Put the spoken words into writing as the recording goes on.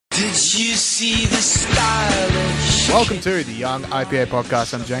Did you see the stylish? Welcome to the Young IPA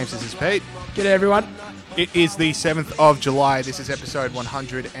Podcast. I'm James. This is Pete. G'day, everyone. It is the 7th of July. This is episode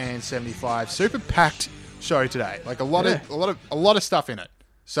 175. Super packed show today. Like a lot of stuff in it.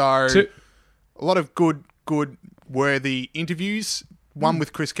 So a lot of good, worthy interviews. One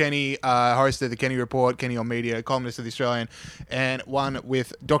with Chris Kenny, host of the Kenny Report, Kenny on Media, columnist of The Australian, and one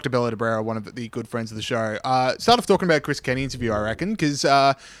with Dr. Bella DeBrera, one of the good friends of the show. Start off talking about Chris Kenny interview, I reckon, because,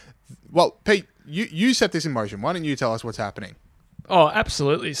 Pete, you set this in motion. Why don't you tell us what's happening? Oh,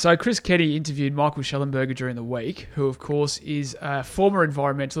 absolutely. So Chris Kenny interviewed Michael Shellenberger during the week, who, of course, is a former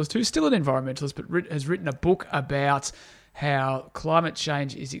environmentalist, who's still an environmentalist, but has written a book about how climate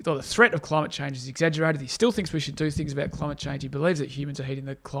change or the threat of climate change is exaggerated. He still thinks we should do things about climate change. He believes that humans are heating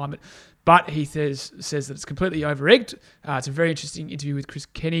the climate, but he says that it's completely over-egged. It's a very interesting interview with Chris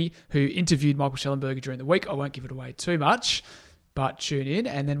Kenny, who interviewed Michael Shellenberger during the week. I won't give it away too much, but tune in.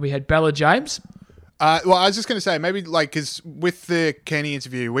 And then we had Bella James. I was just going to say, maybe, because with the Kenny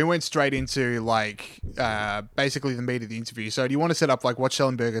interview, we went straight into, basically the meat of the interview. So do you want to set up, what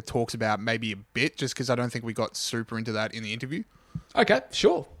Shellenberger talks about maybe a bit, just because I don't think we got super into that in the interview? Okay,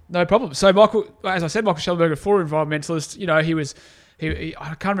 sure. No problem. So Michael Shellenberger, former environmentalist, I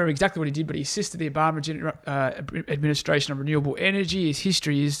can't remember exactly what he did, but he assisted the Obama administration on renewable energy. His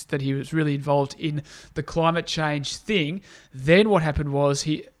history is that he was really involved in the climate change thing. Then what happened was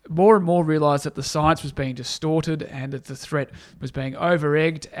he more and more realised that the science was being distorted and that the threat was being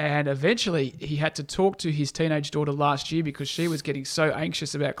over-egged. And eventually he had to talk to his teenage daughter last year because she was getting so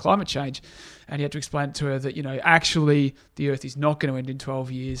anxious about climate change. And he had to explain to her that, actually the Earth is not going to end in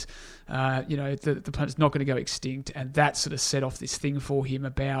 12 years. The planet's not going to go extinct. And that sort of set off this thing for him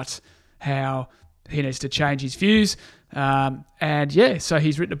about how he needs to change his views. So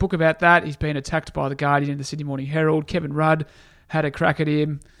he's written a book about that. He's been attacked by The Guardian and the Sydney Morning Herald. Kevin Rudd had a crack at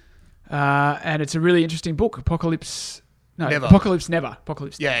him. And it's a really interesting book. Apocalypse Never.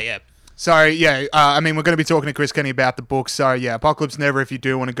 Yeah. So, we're going to be talking to Chris Kenny about the book. So, Apocalypse Never, if you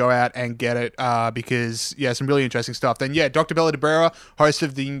do want to go out and get it, because, some really interesting stuff. Then, Dr. Bella DeBrera, host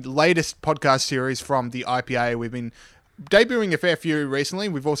of the latest podcast series from the IPA. We've been debuting a fair few recently.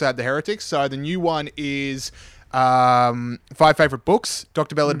 We've also had The Heretics. So, the new one is 5 Favourite Books.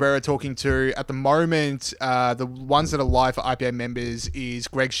 Dr. Bella DeBrera talking to, at the moment, the ones that are live for IPA members is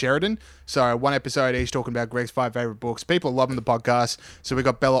Greg Sheridan. So one episode each talking about Greg's 5 favourite books. People are loving the podcast. So we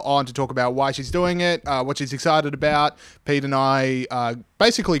got Bella on to talk about why she's doing it, what she's excited about. Pete and I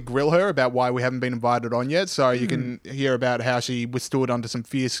basically grill her about why we haven't been invited on yet. So you can hear about how she withstood under some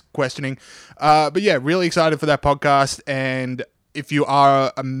fierce questioning. Really excited for that podcast. And if you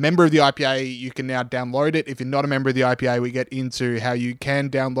are a member of the IPA, you can now download it. If you're not a member of the IPA, we get into how you can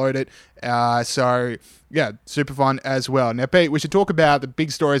download it. Super fun as well. Now, Pete, we should talk about the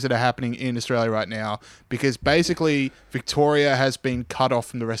big stories that are happening in Australia right now, because basically Victoria has been cut off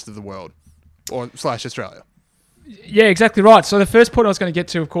from the rest of the world, or / Australia. Yeah, exactly right. So the first point I was going to get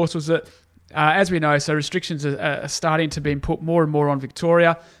to, of course, was that, as we know, so restrictions are starting to be put more and more on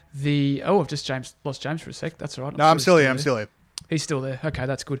Victoria. I've just lost James for a sec. That's all right. No, I'm still here. He's still there. Okay,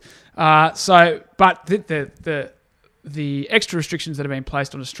 that's good. But the extra restrictions that have been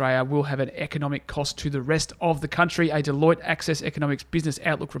placed on Australia will have an economic cost to the rest of the country. A Deloitte Access Economics Business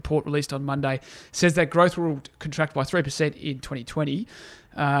Outlook report released on Monday says that growth will contract by 3% in 2020.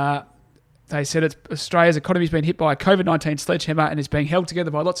 They said Australia's economy has been hit by a COVID-19 sledgehammer and is being held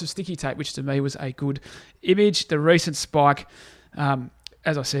together by lots of sticky tape, which to me was a good image. The recent spike,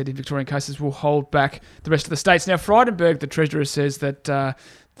 as I said, in Victorian cases will hold back the rest of the states. Now, Frydenberg, the Treasurer, says that the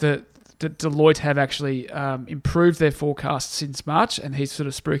Deloitte have actually improved their forecast since March, and he's sort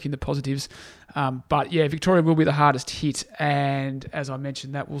of spruiking the positives. Victoria will be the hardest hit, and as I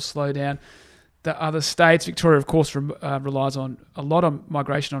mentioned, that will slow down the other states. Victoria, of course, relies on a lot of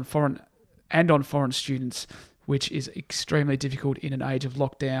migration on foreign students, which is extremely difficult in an age of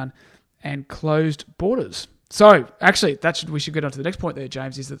lockdown and closed borders. So, actually, we should get on to the next point there,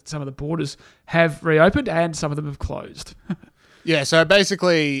 James, is that some of the borders have reopened and some of them have closed. So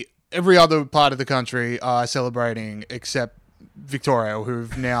basically every other part of the country are celebrating except Victoria,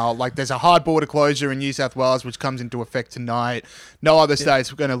 who've now, there's a hard border closure in New South Wales, which comes into effect tonight. No other states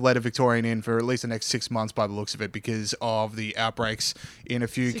are going to let a Victorian in for at least the next 6 months by the looks of it, because of the outbreaks in a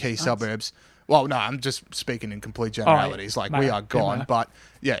few key suburbs. Well, no, I'm just speaking in complete generalities. We are gone, but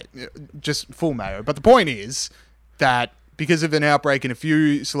just full mayo. But the point is that because of an outbreak in a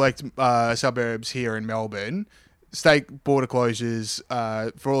few select suburbs here in Melbourne, state border closures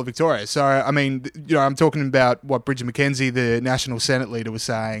for all of Victoria. So, I'm talking about what Bridget McKenzie, the National Senate leader, was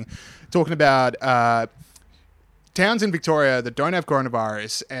saying, talking about towns in Victoria that don't have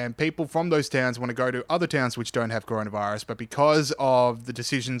coronavirus, and people from those towns want to go to other towns which don't have coronavirus, but because of the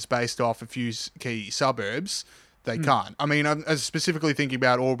decisions based off a few key suburbs, they can't. I mean, I'm specifically thinking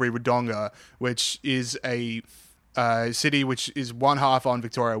about Albury-Wodonga, which is a city which is one half on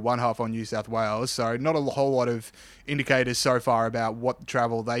Victoria, one half on New South Wales. So not a whole lot of indicators so far about what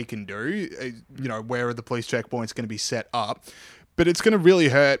travel they can do. Where are the police checkpoints going to be set up? But it's going to really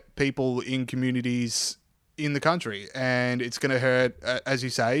hurt people in communities in the country, and it's going to hurt, as you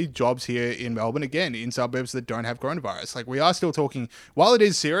say, jobs here in Melbourne, again, in suburbs that don't have coronavirus. Like, we are still talking, while it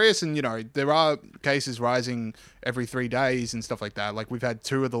is serious, and, there are cases rising every 3 days and stuff like that, like we've had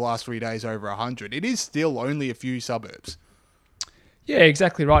 2 of the last 3 days over 100, it is still only a few suburbs. Yeah,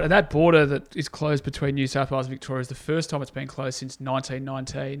 exactly right. And that border that is closed between New South Wales and Victoria is the first time it's been closed since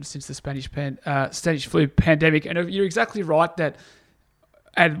 1919, since the Spanish flu pandemic. And you're exactly right that,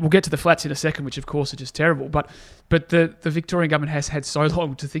 and we'll get to the flats in a second, which of course are just terrible. But the Victorian government has had so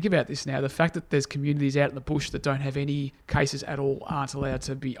long to think about this now. The fact that there's communities out in the bush that don't have any cases at all, aren't allowed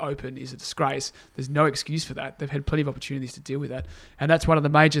to be open, is a disgrace. There's no excuse for that. They've had plenty of opportunities to deal with that, and that's one of the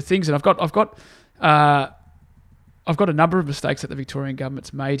major things. And I've got a number of mistakes that the Victorian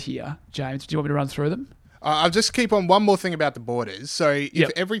government's made here. James, do you want me to run through them? I'll just keep on one more thing about the borders. So if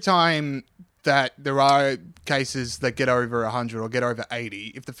every time that there are cases that get over 100 or get over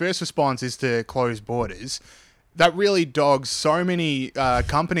 80, if the first response is to close borders, that really dogs so many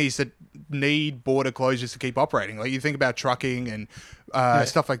companies that need border closures to keep operating. Like, you think about trucking and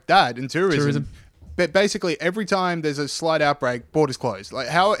stuff like that, and tourism. But basically, every time there's a slight outbreak, borders closed. Like,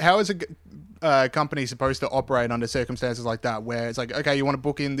 how is a company supposed to operate under circumstances like that, where it's like, okay, you want to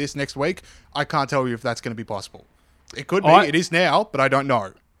book in this next week? I can't tell you if that's going to be possible. It could be. It is now, but I don't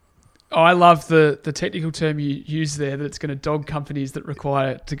know. I love the technical term you use there, that it's going to dog companies that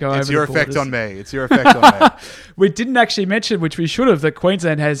require to go over the borders. It's your effect on me. It's your effect on me. We didn't actually mention, which we should have, that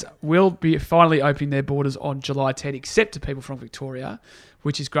Queensland will be finally opening their borders on July 10, except to people from Victoria,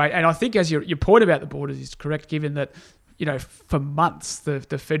 which is great. And I think, as your point about the borders is correct, given that, for months the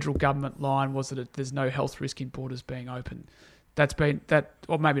federal government line was that there's no health risk in borders being open. That's been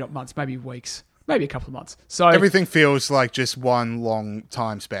or maybe not months, maybe weeks, maybe a couple of months. So everything feels like just one long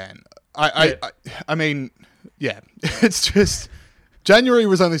time span. I mean, it's just, January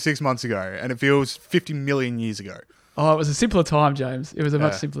was only 6 months ago, and it feels 50 million years ago. Oh, it was a simpler time, James. It was a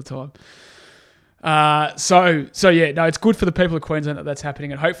much simpler time. It's good for the people of Queensland that's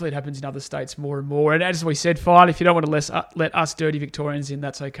happening, and hopefully it happens in other states more and more. And as we said, fine, if you don't want to let us dirty Victorians in,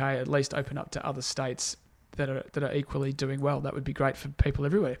 that's okay. At least open up to other states that are equally doing well. That would be great for people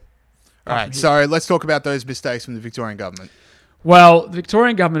everywhere. All right, so let's talk about those mistakes from the Victorian government. Well, the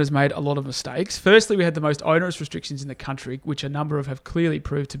Victorian government has made a lot of mistakes. Firstly, we had the most onerous restrictions in the country, which a number of have clearly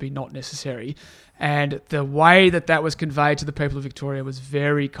proved to be not necessary. And the way that was conveyed to the people of Victoria was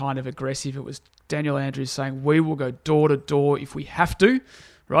very kind of aggressive. It was Daniel Andrews saying, we will go door to door if we have to,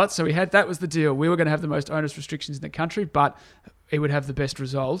 right? So that was the deal. We were going to have the most onerous restrictions in the country, but it would have the best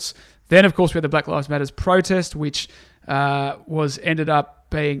results. Then, of course, we had the Black Lives Matter protest, which ended up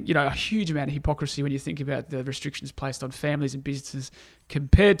being, a huge amount of hypocrisy when you think about the restrictions placed on families and businesses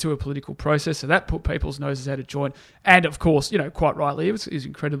compared to a political process. So that put people's noses out of joint. And of course, quite rightly, it was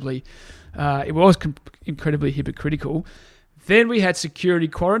incredibly hypocritical. Then we had security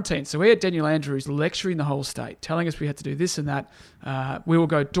quarantine. So we had Daniel Andrews lecturing the whole state, telling us we had to do this and that. We will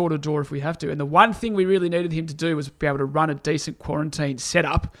go door to door if we have to. And the one thing we really needed him to do was be able to run a decent quarantine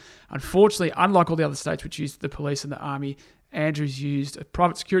setup. Unfortunately, unlike all the other states which used the police and the army, Andrews used a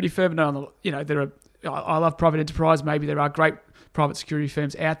private security firm. I love private enterprise. Maybe there are great private security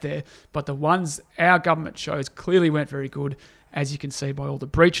firms out there, but the ones our government chose clearly weren't very good, as you can see by all the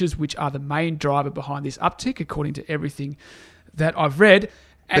breaches, which are the main driver behind this uptick, according to everything that I've read.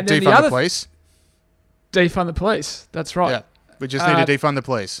 And but defund the police? Defund the police. That's right. Yeah, we just need to defund the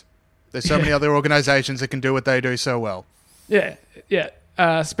police. There's so many other organisations that can do what they do so well. Yeah.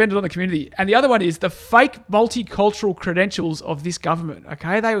 Spend it on the community. And the other one is the fake multicultural credentials of this government.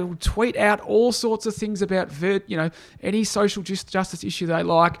 Okay, they will tweet out all sorts of things about any social justice issue they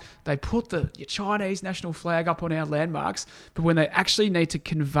like. They put the Chinese national flag up on our landmarks, but when they actually need to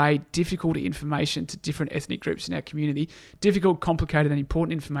convey difficult information to different ethnic groups in our community, difficult, complicated, and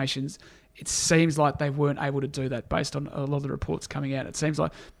important informations, it seems like they weren't able to do that based on a lot of the reports coming out. It seems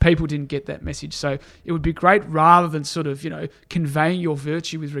like people didn't get that message. So it would be great, rather than sort of, conveying your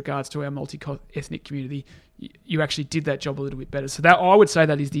virtue with regards to our multi-ethnic community, you actually did that job a little bit better. So that, I would say,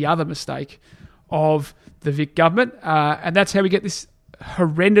 that is the other mistake of the Vic government. And that's how we get this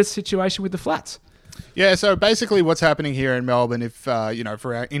horrendous situation with the flats. Yeah, so basically what's happening here in Melbourne, if,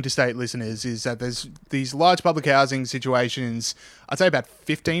 for our interstate listeners, is that there's these large public housing situations, I'd say about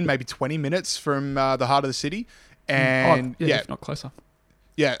 15, maybe 20 minutes from the heart of the city. And if not closer.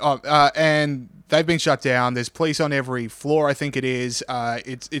 Yeah, and they've been shut down. There's police on every floor, I think it is.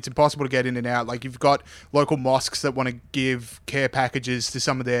 It's impossible to get in and out. Like, you've got local mosques that want to give care packages to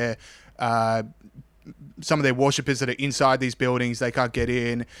some of their worshippers that are inside these buildings. They can't get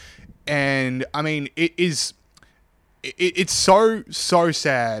in. And, I mean, it's so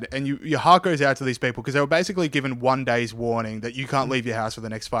sad. And your heart goes out to these people because they were basically given 1 day's warning that you can't leave your house for the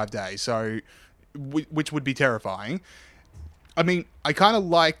next 5 days. So, which would be terrifying. I mean, I kind of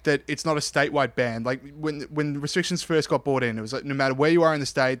like that it's not a statewide ban. Like, when restrictions first got brought in, it was like, no matter where you are in the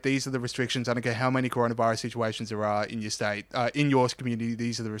state, these are the restrictions. I don't care how many coronavirus situations there are in your state, in your community,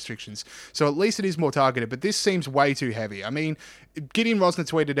 these are the restrictions. So at least it is more targeted, but this seems way too heavy. I mean, Gideon Rosner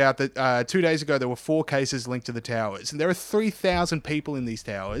tweeted out that 2 days ago there were 4 cases linked to the towers, and there are 3,000 people in these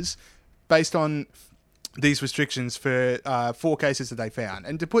towers based on these restrictions for 4 cases that they found.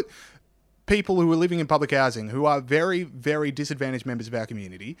 And to put people who are living in public housing, who are very, very disadvantaged members of our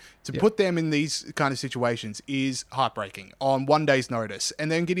community, to put them in these kind of situations is heartbreaking on 1 day's notice.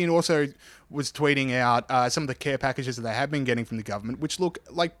 And then Gideon also was tweeting out some of the care packages that they have been getting from the government, which look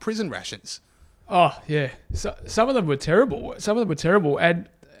like prison rations. Oh, yeah. So, some of them were terrible.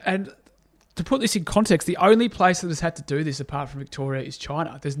 And to put this in context, the only place that has had to do this apart from Victoria is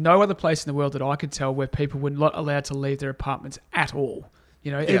China. There's no other place in the world that I could tell where people were not allowed to leave their apartments at all.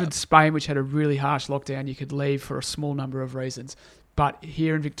 Even Spain, which had a really harsh lockdown, you could leave for a small number of reasons. But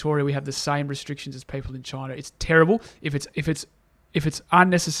here in Victoria, we have the same restrictions as people in China. It's terrible. If it's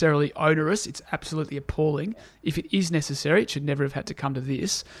unnecessarily onerous, it's absolutely appalling. If it is necessary, it should never have had to come to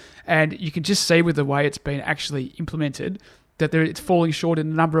this. And you can just see with the way it's been actually implemented that it's falling short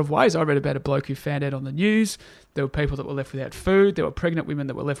in a number of ways. I read about a bloke who found out on the news. There were people that were left without food. There were pregnant women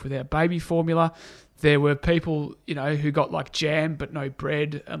that were left without baby formula. There were people, who got like jam but no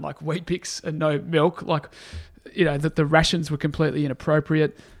bread and like Wheat Bix and no milk. Like, that the rations were completely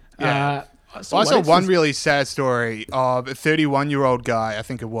inappropriate. Yeah. I saw one really sad story of a 31-year-old guy, I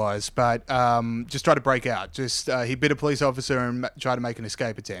think it was, but just tried to break out. He bit a police officer and tried to make an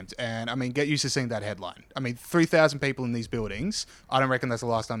escape attempt. And, I mean, get used to seeing that headline. I mean, 3,000 people in these buildings. I don't reckon that's the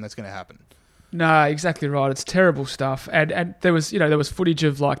last time that's going to happen. No, exactly right. It's terrible stuff. And there was footage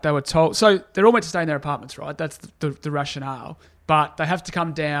of like they were told. So they're all meant to stay in their apartments, right? That's the rationale. But they have to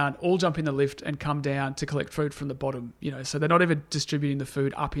come down, all jump in the lift and come down to collect food from the bottom, So they're not even distributing the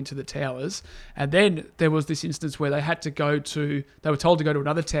food up into the towers. And then there was this instance where they were told to go to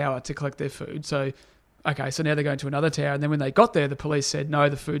another tower to collect their food. So, okay, so now they're going to another tower. And then when they got there, the police said, no,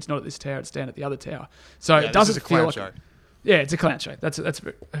 the food's not at this tower, it's down at the other tower. So it doesn't feel like... Show. Yeah, it's a clown show. That's an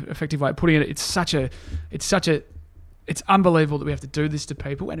effective way of putting it. It's unbelievable that we have to do this to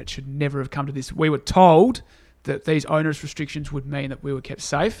people, and it should never have come to this. We were told that these onerous restrictions would mean that we were kept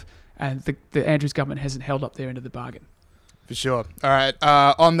safe, and the Andrews government hasn't held up their end of the bargain. For sure. All right.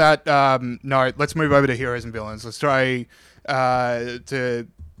 On that note, let's move over to heroes and villains. Let's try to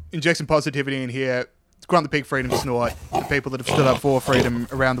inject some positivity in here. Grunt the Pig Freedom Snort, the people that have stood up for freedom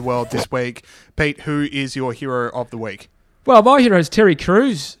around the world this week. Pete, who is your hero of the week? Well, my hero is Terry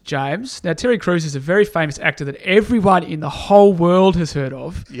Crews, James. Now, Terry Crews is a very famous actor that everyone in the whole world has heard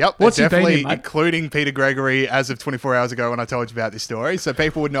of. Yep, what's he definitely been in, including Peter Gregory as of 24 hours ago when I told you about this story. So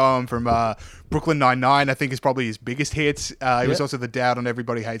people would know him from Brooklyn Nine-Nine, I think is probably his biggest hit. He was also the dad on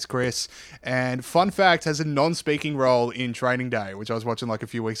Everybody Hates Chris. And fun fact, has a non-speaking role in Training Day, which I was watching like a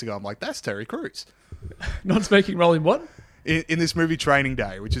few weeks ago. I'm like, that's Terry Crews. Non-speaking role in what? In this movie Training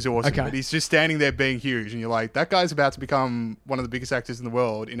Day, which is awesome. Okay. But he's just standing there being huge, and you're like, that guy's about to become one of the biggest actors in the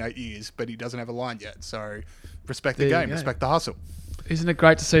world in 8 years, but he doesn't have a line yet. So respect the game, respect the hustle. Isn't it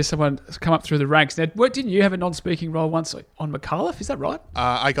great to see someone come up through the ranks? Now, didn't you have a non-speaking role once on McAuliffe? Is that right?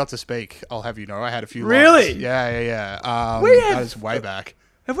 I got to speak, I'll have you know. I had a few Really? lines. Yeah. That is way back.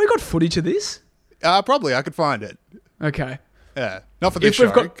 Have we got footage of this? Probably. I could find it. Okay. Yeah. Not for this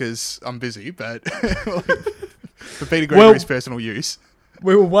show, because I'm busy, but... For Peter Gregory's personal use.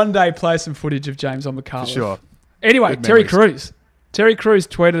 We will one day play some footage of James on McAuliffe. For sure. Anyway, Terry Crews. Terry Crews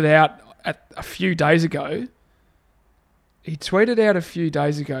tweeted out a few days ago. He tweeted out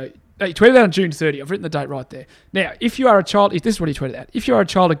on June 30. I've written the date right there. Now, if you are a child... This is what he tweeted out. If you are a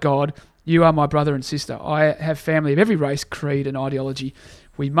child of God, you are my brother and sister. I have family of every race, creed and ideology.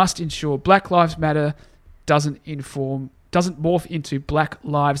 We must ensure Black Lives Matter doesn't morph into Black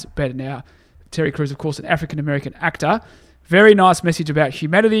Lives Better. Now, Terry Crews, of course, an African-American actor. Very nice message about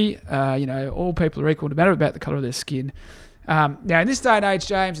humanity. All people are equal no matter about the colour of their skin. Now, in this day and age,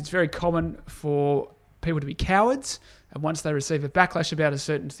 James, it's very common for people to be cowards, and once they receive a backlash about a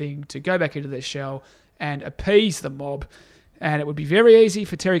certain thing, to go back into their shell and appease the mob. And it would be very easy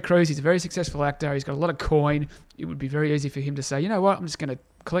for Terry Crews. He's a very successful actor. He's got a lot of coin. It would be very easy for him to say, you know what, I'm just going to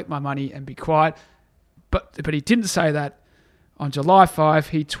collect my money and be quiet. But he didn't say that. On July 5,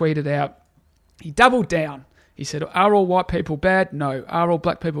 he tweeted out, he doubled down. He said, are all white people bad? No. Are all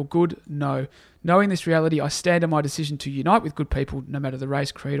black people good? No. Knowing this reality, I stand on my decision to unite with good people, no matter the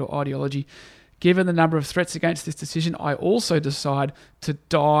race, creed, or ideology. Given the number of threats against this decision, I also decide to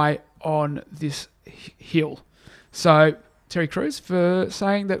die on this hill. So, Terry Crews, for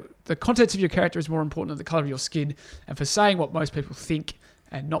saying that the contents of your character is more important than the colour of your skin, and for saying what most people think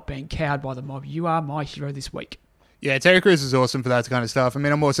and not being cowed by the mob. You are my hero this week. Yeah, Terry Crews is awesome for that kind of stuff. I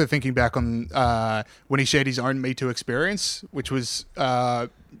mean, I'm also thinking back on when he shared his own Me Too experience, which was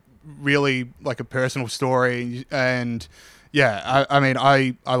really like a personal story. And yeah, I mean,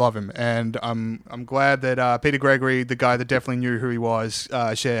 I love him, and I'm glad that Peter Gregory, the guy that definitely knew who he was,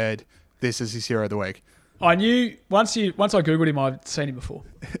 shared this as his hero of the week. I knew once I Googled him, I'd seen him before.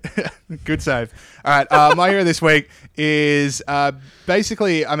 Good save. All right, my hero this week is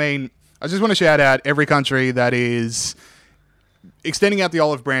basically, I mean, I just want to shout out every country that is extending out the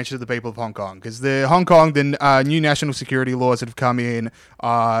olive branch to the people of Hong Kong, because the new national security laws that have come in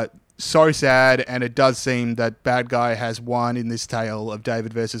are so sad, and it does seem that bad guy has won in this tale of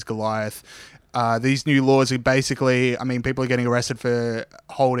David versus Goliath. These new laws are basically, I mean, people are getting arrested for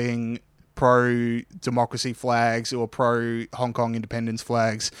holding pro-democracy flags or pro-Hong Kong independence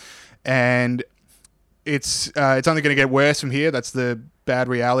flags, and it's only going to get worse from here. That's the bad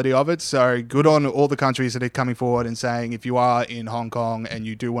reality of it. So good on all the countries that are coming forward and saying, if you are in Hong Kong and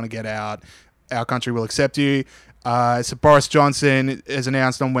you do want to get out, our country will accept you. So Boris Johnson has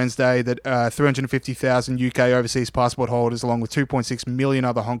announced on Wednesday that 350,000 UK overseas passport holders, along with 2.6 million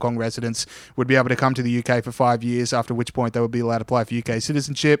other Hong Kong residents, would be able to come to the UK for 5 years, after which point they would be allowed to apply for UK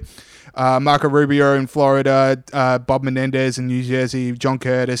citizenship. Marco Rubio in Florida, Bob Menendez in New Jersey, John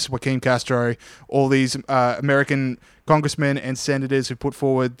Curtis, Joaquin Castro, all these American congressmen and senators who put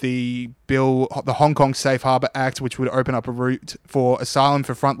forward the bill, the Hong Kong Safe Harbour Act, which would open up a route for asylum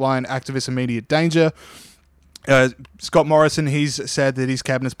for frontline activists in immediate danger. Scott Morrison, he's said that his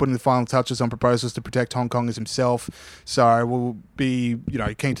cabinet's putting the final touches on proposals to protect Hong Kongers himself. So we'll be,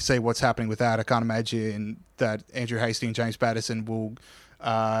 keen to see what's happening with that. I can't imagine that Andrew Hastie and James Paterson will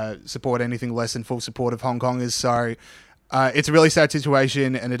support anything less than full support of Hong Kongers. So it's a really sad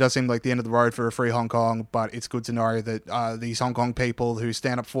situation, and it does seem like the end of the road for a free Hong Kong, but it's good to know that these Hong Kong people who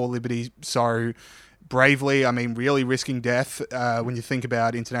stand up for liberty so bravely, I mean, really risking death, when you think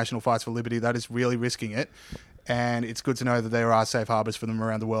about international fights for liberty, that is really risking it. And it's good to know that there are safe harbours for them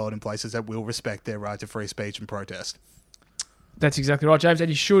around the world in places that will respect their right to free speech and protest. That's exactly right, James. And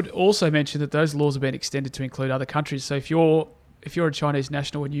you should also mention that those laws have been extended to include other countries. So if you're a Chinese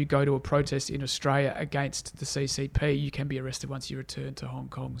national and you go to a protest in Australia against the CCP, you can be arrested once you return to Hong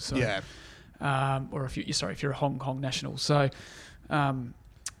Kong. So, yeah. Or if you're a Hong Kong national. So,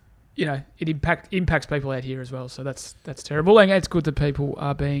 it impacts people out here as well. So that's terrible. And it's good that people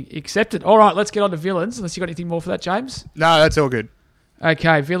are being accepted. All right, let's get on to villains. Unless you got anything more for that, James? No, that's all good.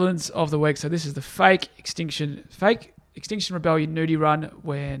 Okay, villains of the week. So this is the fake Extinction Rebellion nudie run,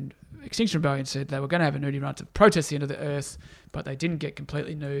 when Extinction Rebellion said they were going to have a nudie run to protest the end of the earth, but they didn't get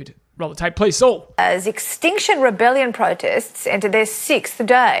completely nude. Roll the tape, please, Saul. As Extinction Rebellion protests enter their 6th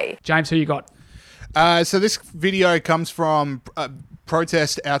day. James, who you got? So this video comes from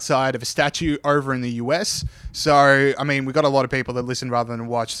protest outside of a statue over in the US. So, I mean, we've got a lot of people that listen rather than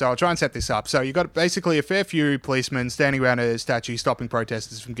watch, so I'll try and set this up. So you've got basically a fair few policemen standing around a statue stopping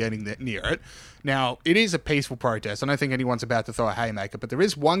protesters from getting near it. Now, it is a peaceful protest. I don't think anyone's about to throw a haymaker, but there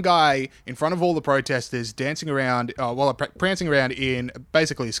is one guy in front of all the protesters dancing around, prancing around in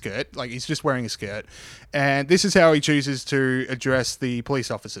basically a skirt, like he's just wearing a skirt. And this is how he chooses to address the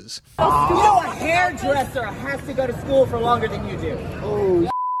police officers. You know, a hairdresser has to go to school for longer than you do. Oh.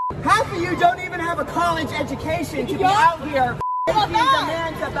 Half of you don't even have a college education to be out here making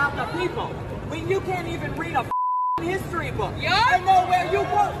demands about the people. When you can't even read a history book and know where you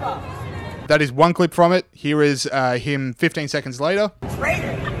come from. That is one clip from it. Here is him 15 seconds later.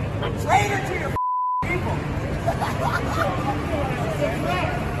 Traitor to your people.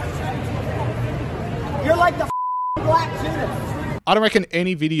 You're like the black Judas. I don't reckon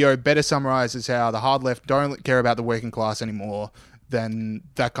any video better summarizes how the hard left don't care about the working class anymore than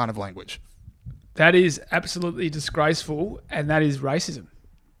that kind of language. That is absolutely disgraceful, and that is racism.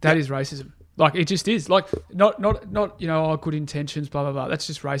 That is racism. Like, it just is. Like, not good intentions, blah, blah, blah. That's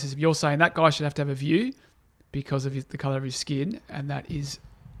just racism. You're saying that guy should have to have a view because of the colour of his skin, and that is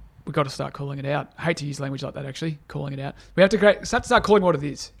we've got to start calling it out. I hate to use language like that, actually, calling it out. We have to start calling what it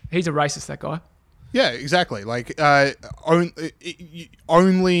is. He's a racist, that guy. Yeah, exactly. Like,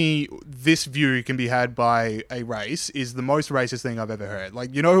 only this view can be had by a race is the most racist thing I've ever heard.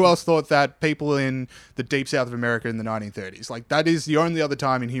 Like, you know who else thought that? People in the deep south of America in the 1930s. Like, that is the only other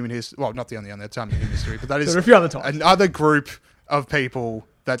time in human history. Well, not the only other time in human history, but that is There are a few other times. another group of people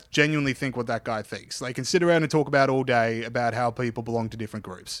that genuinely think what that guy thinks. They can sit around and talk about all day about how people belong to different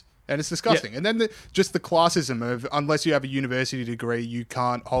groups. And it's disgusting. Yeah. And then just the classism of, unless you have a university degree, you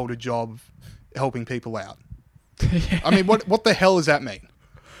can't hold a job helping people out. Yeah. I mean, what the hell does that mean?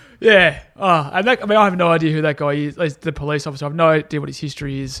 Yeah. I have no idea who that guy is. He's the police officer. I have no idea what his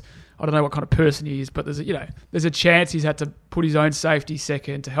history is. I don't know what kind of person he is, but there's a chance he's had to put his own safety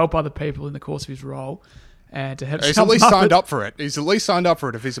second to help other people in the course of his role, and to help. He's at least signed up for it. He's at least signed up for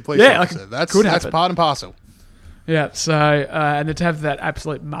it if he's a police officer. That's part and parcel. Yeah. So and then to have that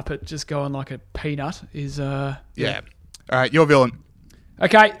absolute muppet just going like a peanut is yeah. All right, your villain.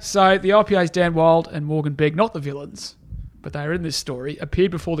 Okay, so the IPA's Dan Wild and Morgan Begg, not the villains, but they are in this story,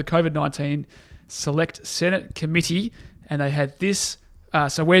 appeared before the COVID-19 Select Senate Committee, and they had this.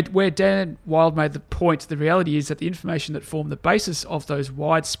 So where Dan Wild made the point, the reality is that the information that formed the basis of those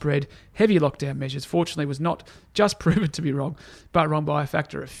widespread heavy lockdown measures, fortunately, was not just proven to be wrong, but wrong by a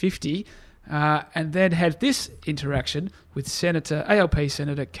factor of 50. And then had this interaction with ALP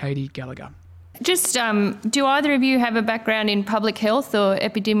Senator Katy Gallagher. Just, do either of you have a background in public health or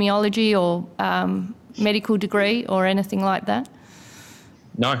epidemiology or medical degree or anything like that?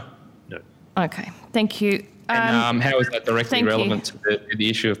 No. Okay, thank you. And how is that directly relevant to the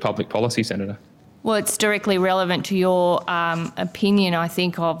issue of public policy, Senator? Well, it's directly relevant to your opinion, I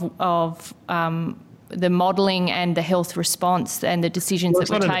think, of the modelling and the health response and the decisions that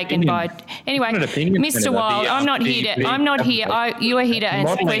were taken by. Anyway, Mr. Wild, I'm not here. You are here to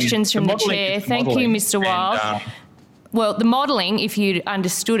answer questions from the chair. Thank you, Mr. Wild. Well, the modelling, if you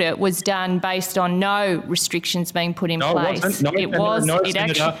understood it, was done based on no restrictions being put in place.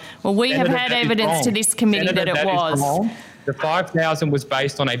 Well, we have had evidence to this committee that it was. The 5,000 was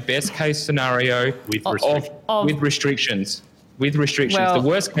based on a best case scenario with restrictions. Well, the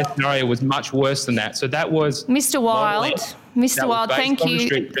worst case scenario was much worse than that. So that was Mr. Wild. Thank you,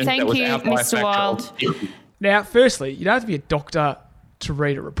 Mr. Wild. Now, firstly, you don't have to be a doctor to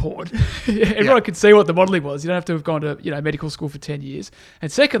read a report. Everyone can see what the modelling was. You don't have to have gone to medical school for 10 years.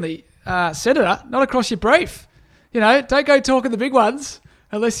 And secondly, Senator, not across your brief. Don't go talking the big ones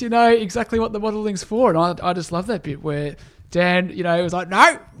unless you know exactly what the modelling's for. And I just love that bit where Dan, was like,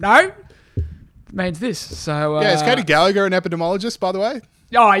 no. Means this. So is Katy Gallagher an epidemiologist, by the way?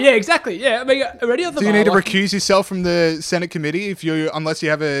 Oh yeah, exactly. Yeah, I mean, already on the. Do you need to recuse yourself from the Senate committee unless you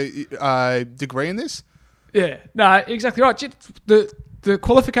have a degree in this? Yeah, no, exactly right. The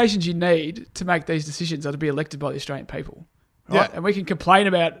qualifications you need to make these decisions are to be elected by the Australian people, right? Yeah. And we do complain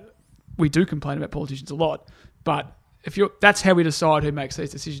about politicians a lot, but that's how we decide who makes these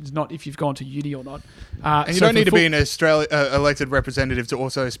decisions, not if you've gone to uni or not. And you don't need to be an elected representative to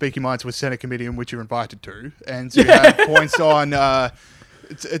also speak your mind to a Senate committee in which you're invited to, and to have points on.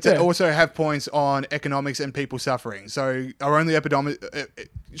 Also have points on economics and people suffering. So our only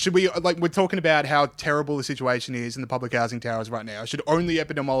should we we're talking about how terrible the situation is in the public housing towers right now. Should only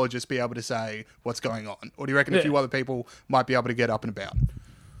epidemiologists be able to say what's going on, or do you reckon a few other people might be able to get up and about?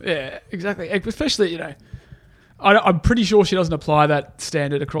 Yeah, exactly. Especially I'm pretty sure she doesn't apply that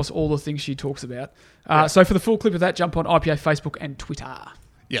standard across all the things she talks about. So for the full clip of that, jump on IPA Facebook and Twitter.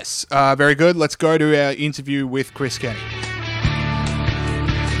 Yes, very good. Let's go to our interview with Chris Kenny.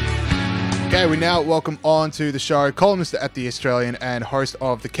 Okay, we now welcome on to the show columnist at The Australian and host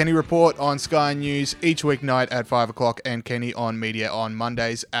of the Kenny Report on Sky News each weeknight at 5 o'clock and Kenny on Media on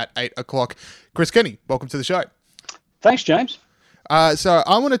Mondays at 8 o'clock. Chris Kenny, welcome to the show. Thanks, James. So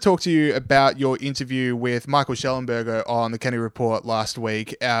I want to talk to you about your interview with Michael Shellenberger on the Kenny Report last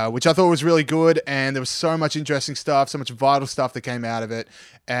week, which I thought was really good, and there was so much interesting stuff, so much vital stuff that came out of it.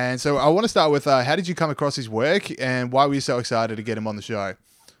 And so I want to start with, how did you come across his work, and why were you so excited to get him on the show?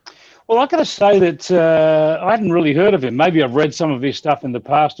 Well, I've got to say that I hadn't really heard of him. Maybe I've read some of his stuff in the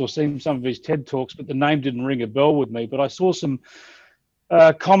past or seen some of his TED Talks, but the name didn't ring a bell with me. But I saw some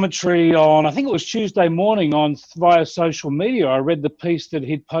commentary on, I think it was Tuesday morning via social media. I read the piece that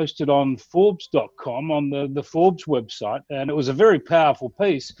he'd posted on Forbes.com on the Forbes website, and it was a very powerful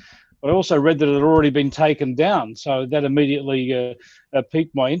piece. But I also read that it had already been taken down, so that immediately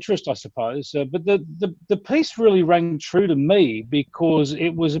piqued my interest, I suppose. But the piece really rang true to me because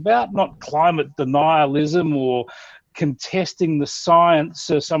it was about not climate denialism or contesting the science,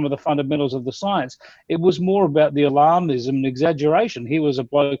 some of the fundamentals of the science. It was more about the alarmism and exaggeration. He was a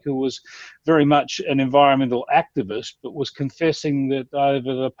bloke who was very much an environmental activist, but was confessing that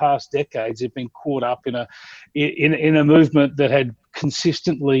over the past decades he'd been caught up in a movement that had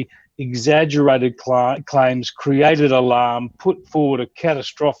consistently exaggerated claims, created alarm, put forward a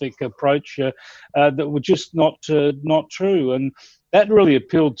catastrophic approach that were just not true. And that really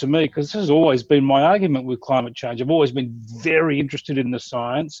appealed to me, because this has always been my argument with climate change. I've always been very interested in the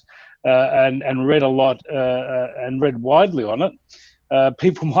science and read a lot and read widely on it.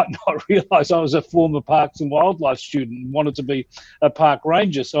 People might not realise I was a former parks and wildlife student and wanted to be a park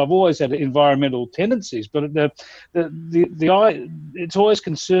ranger, so I've always had environmental tendencies. But it's always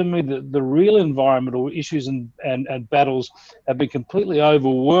concerned me that the real environmental issues and battles have been completely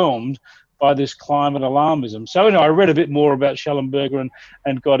overwhelmed by this climate alarmism. So anyway, I read a bit more about Shellenberger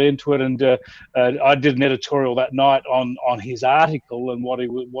and got into it, and I did an editorial that night on his article, and what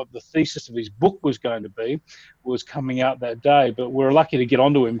the thesis of his book was going to be was coming out that day. But we're lucky to get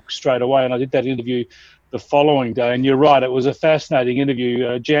onto him straight away, and I did that interview the following day. And you're right, it was a fascinating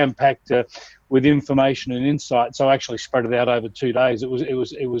interview, jam-packed with information and insight. So I actually spread it out over 2 days. It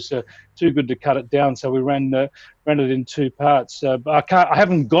was too good to cut it down, so we ran it in 2 parts. But I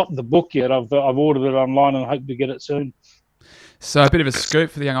haven't got the book yet. I've ordered it online and hope to get it soon. So a bit of a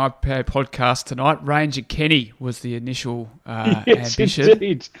scoop for the Young IPA podcast tonight. Ranger Kenny was the initial yes, ambition.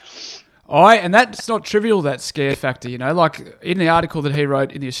 Indeed. And that's not trivial, that scare factor, you know. Like in the article that he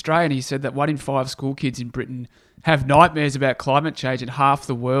wrote in The Australian, he said that 1 in 5 school kids in Britain have nightmares about climate change, and half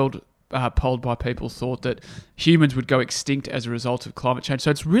the world, polled by people, thought that humans would go extinct as a result of climate change.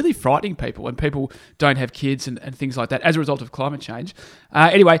 So it's really frightening people, and people don't have kids and things like that as a result of climate change.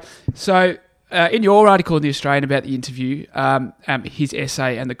 Anyway, so in your article in The Australian about the interview, his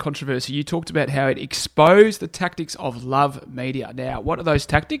essay and the controversy, you talked about how it exposed the tactics of love media. Now, what are those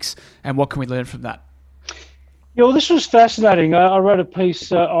tactics, and what can we learn from that? Yeah, well, this was fascinating. I wrote a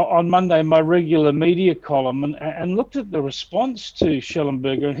piece on Monday in my regular media column and looked at the response to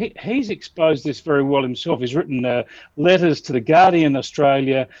Shellenberger, and he's exposed this very well himself. He's written letters to The Guardian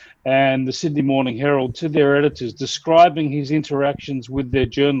Australia and the Sydney Morning Herald, to their editors, describing his interactions with their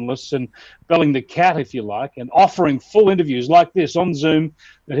journalists and belling the cat, if you like, and offering full interviews like this on Zoom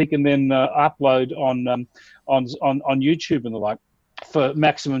that he can then upload on YouTube and the like, for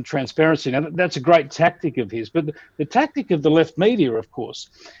maximum transparency. Now, that's a great tactic of his, but the tactic of the left media, of course,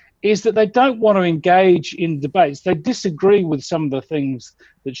 is that they don't want to engage in debates. They disagree with some of the things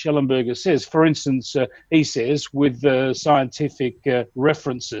that Shellenberger says. For instance, he says, with scientific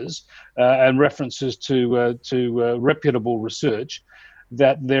references and references to reputable research,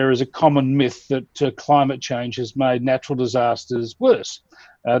 that there is a common myth that climate change has made natural disasters worse.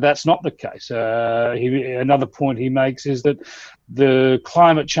 That's not the case. Another point he makes is that the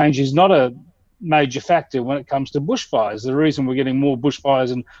climate change is not a major factor when it comes to bushfires. The reason we're getting more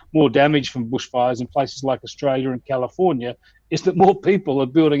bushfires and more damage from bushfires in places like Australia and California is that more people are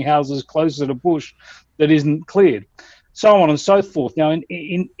building houses closer to bush that isn't cleared, so on and so forth. Now,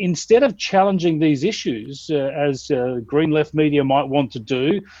 instead of challenging these issues, as green left media might want to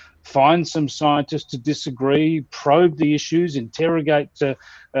do, find some scientists to disagree, probe the issues, interrogate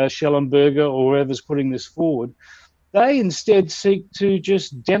Shellenberger or whoever's putting this forward, they instead seek to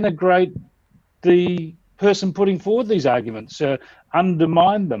just denigrate the person putting forward these arguments,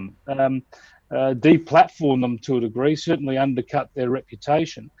 undermine them, deplatform them to a degree, certainly undercut their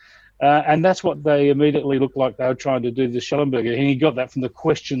reputation. And that's what they immediately looked like they were trying to do to Shellenberger. And he got that from the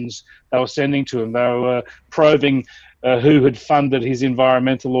questions they were sending to him. They were probing who had funded his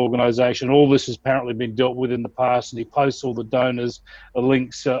environmental organisation. All this has apparently been dealt with in the past, and he posts all the donors'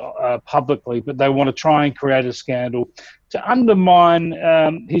 links publicly. But they want to try and create a scandal to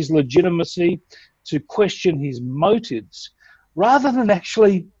undermine his legitimacy, to question his motives, rather than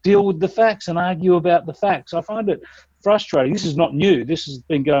actually deal with the facts and argue about the facts. I find it frustrating. This is not new. This has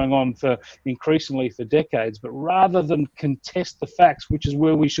been going on increasingly for decades. But rather than contest the facts, which is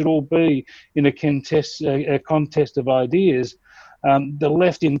where we should all be in a contest of ideas, the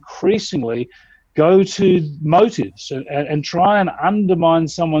left increasingly go to motives and try and undermine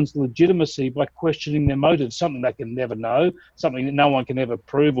someone's legitimacy by questioning their motives, something they can never know, something that no one can ever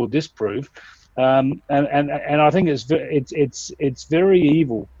prove or disprove. And I think it's very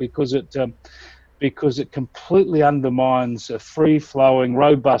evil because it completely undermines a free-flowing,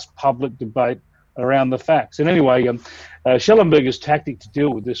 robust public debate around the facts. And anyway, Shellenberger's tactic to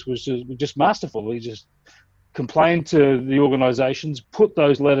deal with this was just masterful. He just complained to the organisations, put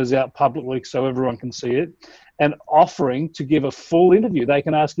those letters out publicly so everyone can see it, and offering to give a full interview. They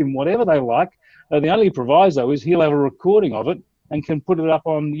can ask him whatever they like, The only proviso is he'll have a recording of it and can put it up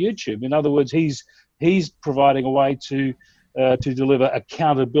on YouTube. In other words, he's providing a way to deliver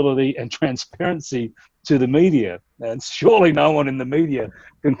accountability and transparency to the media. And surely no one in the media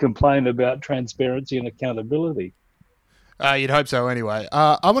can complain about transparency and accountability. You'd hope so anyway.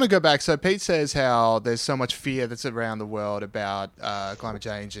 I want to go back. So Pete says how there's so much fear that's around the world about climate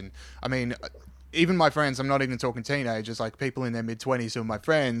change. And I mean, even my friends, I'm not even talking teenagers, like people in their mid-20s who are my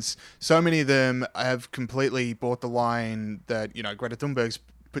friends, so many of them have completely bought the line that, Greta Thunberg's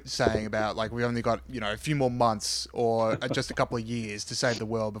saying about, like, we only got, a few more months or just a couple of years to save the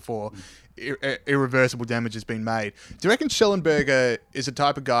world before irreversible damage has been made. Do you reckon Shellenberger is a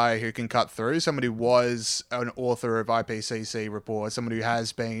type of guy who can cut through, somebody who was an author of IPCC reports, someone who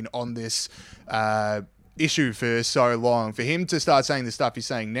has been on this issue for so long? For him to start saying the stuff he's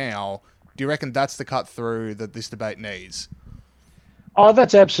saying now, do you reckon that's the cut through that this debate needs? Oh,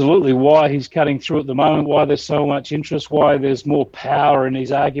 that's absolutely why he's cutting through at the moment, why there's so much interest, why there's more power in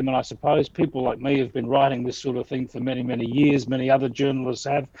his argument, I suppose. People like me have been writing this sort of thing for many, many years. Many other journalists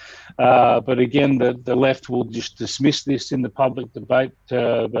have. But again, the left will just dismiss this in the public debate,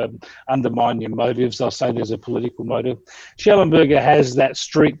 undermine your motives. They'll say there's a political motive. Shellenberger has that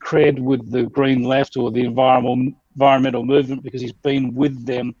street cred with the Green Left or the environmental movement because he's been with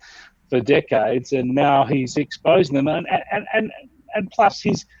them for decades, and now he's exposing them. And plus,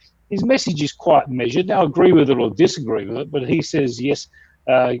 his message is quite measured. Now, agree with it or disagree with it, but he says, yes,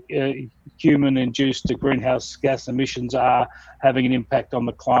 human-induced greenhouse gas emissions are having an impact on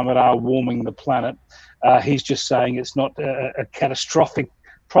the climate, are warming the planet. He's just saying it's not a catastrophic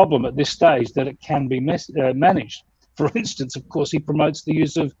problem at this stage, that it can be managed. For instance, of course, he promotes the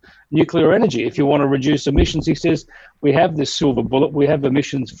use of nuclear energy. If you want to reduce emissions, he says, we have this silver bullet, we have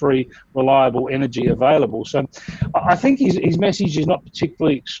emissions-free, reliable energy available. So I think his message is not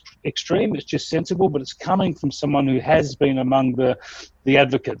particularly extreme, it's just sensible, but it's coming from someone who has been among the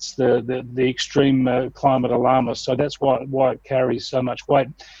advocates, the extreme climate alarmists. So that's why it carries so much weight.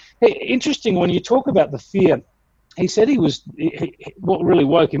 Hey, interesting, when you talk about the fear, he said what really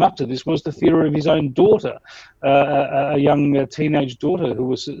woke him up to this was the fear of his own daughter, a young teenage daughter who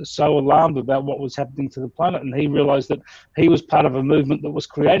was so alarmed about what was happening to the planet. And he realized that he was part of a movement that was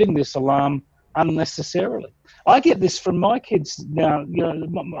creating this alarm unnecessarily. I get this from my kids now.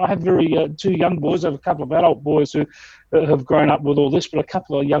 I have two young boys. I have a couple of adult boys who have grown up with all this, but a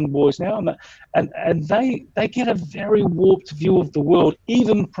couple of young boys now, and they get a very warped view of the world,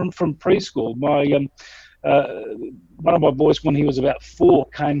 even from preschool. One of my boys, when he was about 4,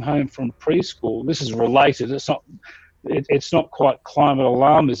 came home from preschool. This is related. It's not quite climate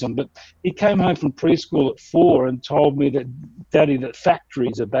alarmism, but he came home from preschool at 4 and told me that, Daddy, that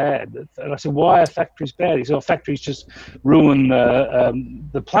factories are bad. And I said, why are factories bad? He said, factories just ruin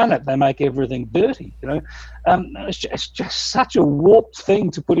the planet. They make everything dirty. It's just such a warped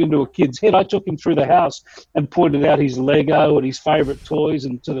thing to put into a kid's head. I took him through the house and pointed out his Lego and his favourite toys,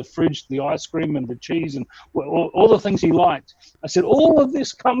 and to the fridge, the ice cream and the cheese and all the things he liked. I said, all of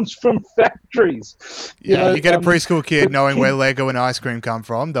this comes from factories. You get a preschool kid knowing where Lego and ice cream come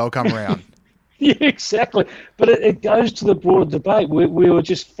from, they'll come around. Yeah, exactly. But it goes to the broader debate. We were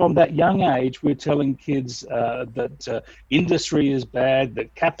just, from that young age, we're telling kids that industry is bad,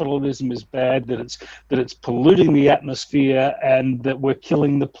 that capitalism is bad, that it's polluting the atmosphere, and that we're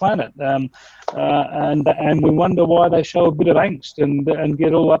killing the planet. And we wonder why they show a bit of angst and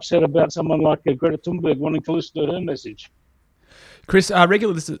get all upset about someone like Greta Thunberg wanting to listen to her message. Chris,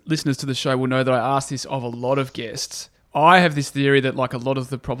 regular listeners to the show will know that I ask this of a lot of guests. I have this theory that, like, a lot of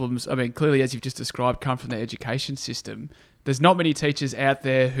the problems, I mean, clearly, as you've just described, come from the education system. There's not many teachers out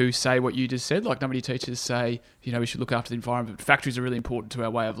there who say what you just said. Like, not many teachers say, we should look after the environment. Factories are really important to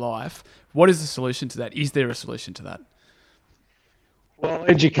our way of life. What is the solution to that? Is there a solution to that? Well,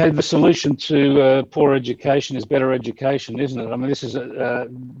 the solution to poor education is better education, isn't it? I mean, this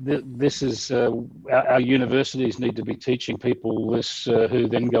is our universities need to be teaching people this, who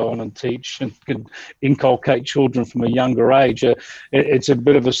then go on and teach and can inculcate children from a younger age. It's a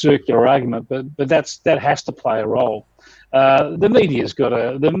bit of a circular argument, but that has to play a role. The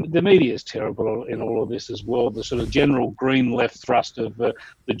media is terrible in all of this as well. The sort of general green left thrust of the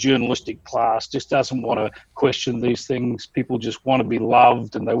journalistic class just doesn't want to question these things. People just want to be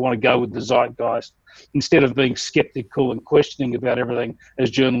loved, and they want to go with the zeitgeist instead of being skeptical and questioning about everything as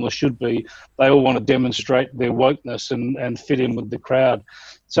journalists should be. They all want to demonstrate their wokeness and fit in with the crowd.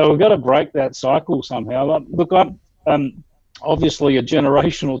 So we've got to break that cycle somehow. Look, I'm obviously a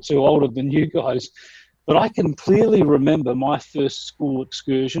generation or two older than you guys, but I can clearly remember my first school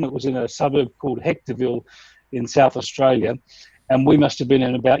excursion. It was in a suburb called Hectorville in South Australia. and we must have been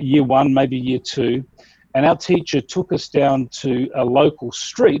in about year 1, maybe year 2, and our teacher took us down to a local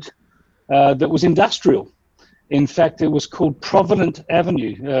street that was industrial. In fact, it was called Provident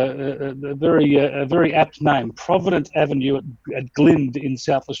Avenue, a very apt name, Provident Avenue at Glynde in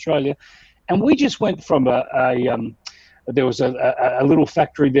South Australia. And we just went from there was a little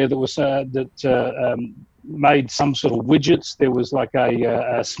factory there that was made some sort of widgets. There was like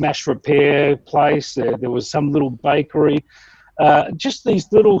a smash repair place. There was some little bakery. Just these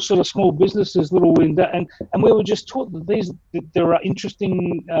little sort of small businesses, and we were just taught that there are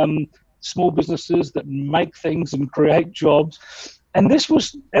interesting small businesses that make things and create jobs. And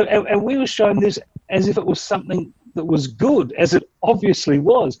we were shown this as if it was something that was good, as it obviously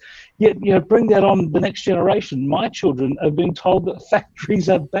was. Yet, bring that on the next generation. My children are being told that factories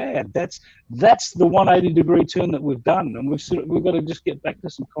are bad. That's the 180-degree turn that we've done, and we've got to just get back to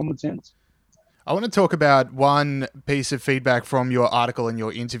some common sense. I want to talk about one piece of feedback from your article and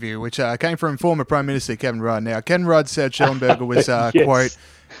your interview, which came from former Prime Minister Kevin Rudd. Now, Kevin Rudd said Shellenberger was, yes.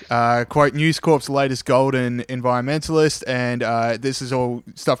 quote, News Corp's latest golden environmentalist, and this is all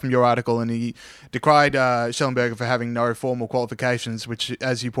stuff from your article, and he decried Shellenberger for having no formal qualifications, which,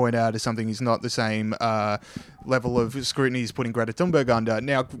 as you point out, is something he's not the same level of scrutiny he's putting Greta Thunberg under.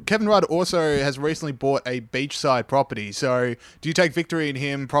 Now, Kevin Rudd also has recently bought a beachside property, so do you take victory in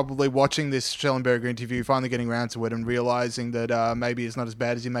him probably watching this Shellenberger interview, finally getting around to it and realising that maybe it's not as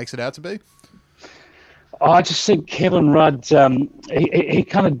bad as he makes it out to be? I just think Kevin Rudd, he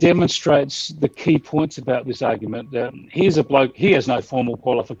kind of demonstrates the key points about this argument. Here's a bloke, he has no formal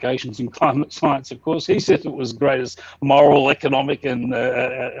qualifications in climate science, of course. He says it was the greatest moral, economic and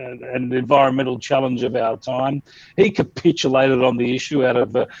environmental challenge of our time. He capitulated on the issue out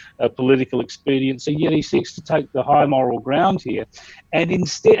of a political expediency, yet he seeks to take the high moral ground here. And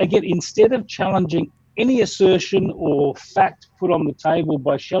instead of challenging any assertion or fact put on the table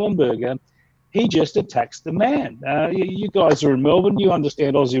by Shellenberger, he just attacks the man. You guys are in Melbourne. You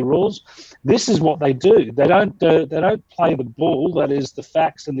understand Aussie rules. This is what they do. They don't play the ball. That is the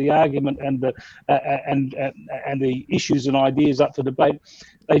facts and the argument and the issues and ideas up for debate.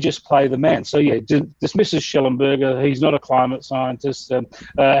 They just play the man. So dismisses Shellenberger. He's not a climate scientist.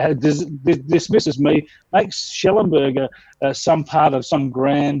 Dismisses me. Makes Shellenberger some part of some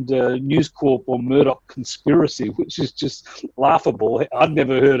grand News Corp or Murdoch conspiracy, which is just laughable. I'd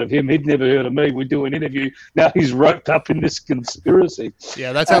never heard of him. He'd never heard of me. We do an interview. Now he's roped up in this conspiracy.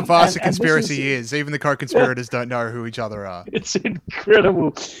 Yeah, that's how vast a conspiracy is. Even the co-conspirators don't know who each other are. It's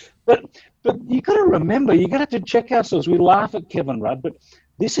incredible. But you got to remember, you got to check ourselves. We laugh at Kevin Rudd, but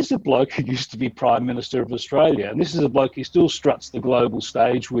this is a bloke who used to be Prime Minister of Australia, and this is a bloke who still struts the global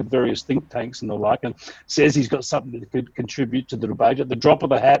stage with various think tanks and the like, and says he's got something that could contribute to the debate. At the drop of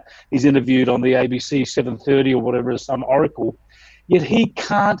the hat, he's interviewed on the ABC 7:30 or whatever, as some oracle, yet he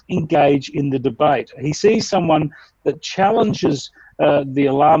can't engage in the debate. He sees someone that challenges the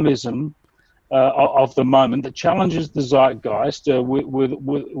alarmism of the moment, that challenges the zeitgeist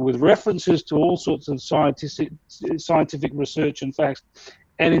with references to all sorts of scientific research and facts.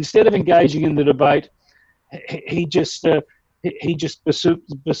 And instead of engaging in the debate, he just besmirches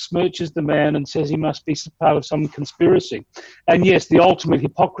the man and says he must be part of some conspiracy. And yes, the ultimate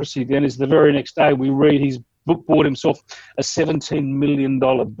hypocrisy then is the very next day we read he's bought himself a $17 million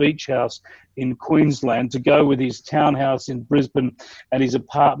beach house in Queensland to go with his townhouse in Brisbane and his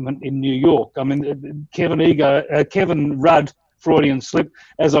apartment in New York. I mean, Kevin Rudd, Freudian slip,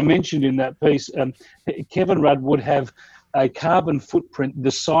 as I mentioned in that piece, Kevin Rudd would have a carbon footprint the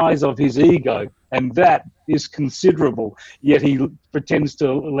size of his ego, and that is considerable, yet he pretends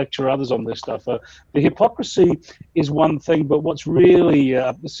to lecture others on this stuff. The hypocrisy is one thing, but what's really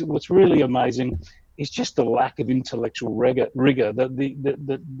amazing is just the lack of intellectual rigor,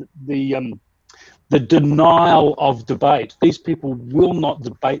 the denial of debate. These people will not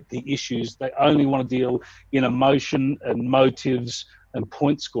debate the issues. They only want to deal in emotion and motives and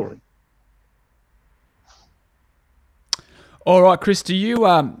point scoring. All right, Chris, do you,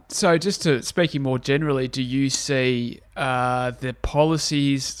 so just to speaking more generally, do you see the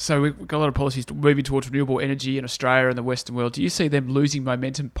policies, so we've got a lot of policies moving towards renewable energy in Australia and the Western world. Do you see them losing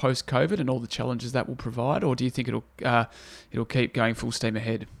momentum post-COVID and all the challenges that will provide, or do you think it'll keep going full steam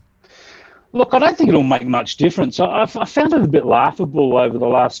ahead? Look, I don't think it'll make much difference. I found it a bit laughable over the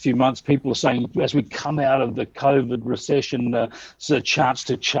last few months. People are saying as we come out of the COVID recession, it's a chance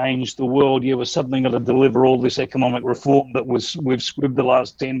to change the world. We're suddenly going to deliver all this economic reform that we've squibbed the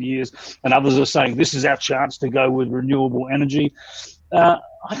last 10 years. And others are saying this is our chance to go with renewable energy. I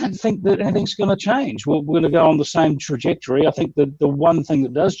don't think that anything's going to change. We're going to go on the same trajectory. I think that the one thing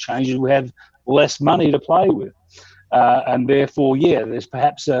that does change is we have less money to play with. and therefore, there's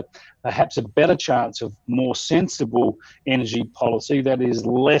perhaps a better chance of more sensible energy policy that is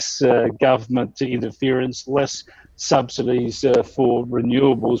less government interference, less subsidies for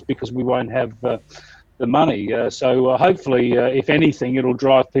renewables, because we won't have the money. So hopefully, if anything, it'll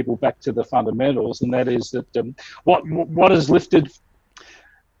drive people back to the fundamentals, and that is that what has lifted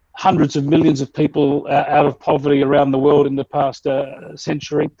hundreds of millions of people out of poverty around the world in the past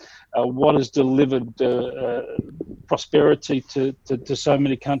century, what has delivered prosperity to so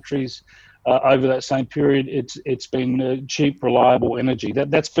many countries over that same period. It's been cheap, reliable energy.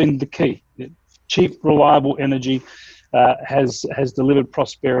 That's been the key. Cheap, reliable energy has delivered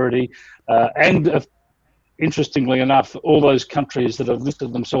prosperity, and interestingly enough, all those countries that have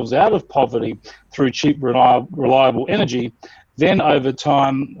lifted themselves out of poverty through cheap, reliable energy, then over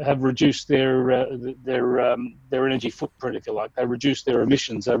time have reduced their energy footprint, if you like. They reduce their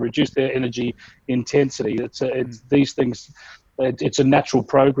emissions. They reduce their energy intensity. It's these things. It's a natural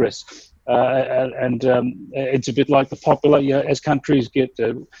progress, and it's a bit like the popular. As countries get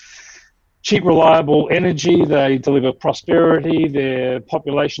cheap, reliable energy, they deliver prosperity. Their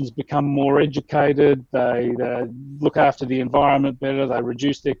populations become more educated. They look after the environment better. They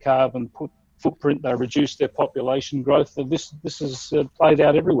reduce their carbon footprint. They reduce their population growth. This is played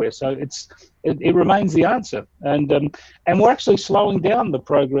out everywhere. So it remains the answer. And we're actually slowing down the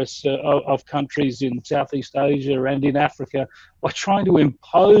progress of countries in Southeast Asia and in Africa by trying to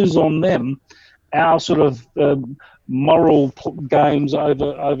impose on them our sort of moral games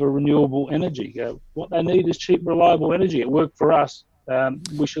over renewable energy. What they need is cheap, reliable energy. It worked for us.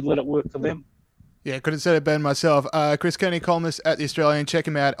 We should let it work for them. Yeah, could have said it better myself. Chris Kenny, columnist at The Australian. Check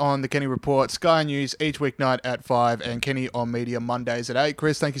him out on The Kenny Report, Sky News each weeknight at 5, and Kenny on Media Mondays at 8.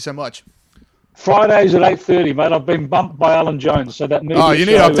 Chris, thank you so much. Fridays at 8:30, mate. I've been bumped by Alan Jones, so that means you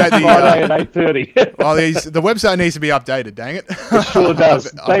need to update the Friday at 8:30. Well, the website needs to be updated, dang it. It sure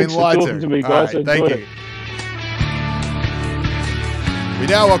does. Thanks Thanks for talking to me, guys. Right, thank you. We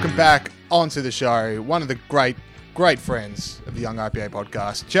now welcome back onto the show one of the great friends of the Young IPA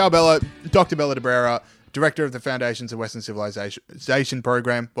podcast. Ciao Bella, Dr. Bella de Brera, Director of the Foundations of Western Civilization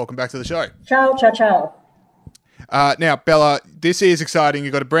Program. Welcome back to the show. Ciao, ciao, ciao. Now, Bella, this is exciting.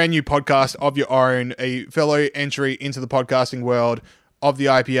 You've got a brand new podcast of your own, a fellow entry into the podcasting world of the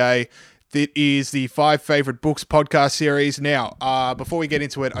IPA. That is the 5 Favorite Books podcast series. Now, before we get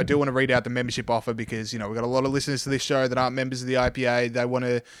into it, I do want to read out the membership offer because, we've got a lot of listeners to this show that aren't members of the IPA. They want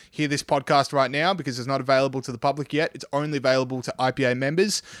to hear this podcast right now because it's not available to the public yet. It's only available to IPA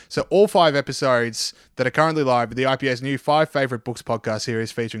members. So all 5 episodes that are currently live are the IPA's new 5 Favorite Books podcast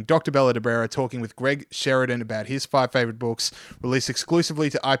series featuring Dr. Bella de Brera talking with Greg Sheridan about his 5 favorite books, released exclusively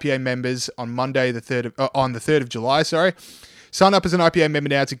to IPA members on Monday, the 3rd of July. Sign up as an IPA member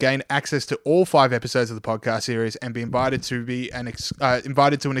now to gain access to all 5 episodes of the podcast series and be invited to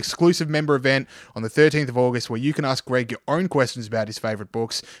an exclusive member event on the 13th of August where you can ask Greg your own questions about his favourite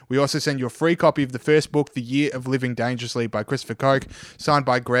books. We also send you a free copy of the first book, The Year of Living Dangerously by Christopher Koch, signed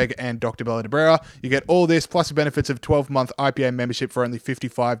by Greg and Dr. Bella de Brera. You get all this plus the benefits of 12-month IPA membership for only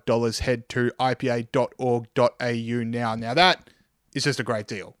 $55. Head to ipa.org.au now. Now that is just a great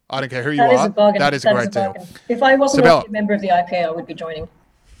deal. I don't care who you are. That is a bargain. That is a great deal. If I wasn't a member of the IPA, I would be joining.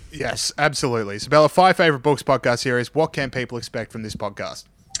 Yes, absolutely. So, Bella, 5 Favorite Books podcast series. What can people expect from this podcast?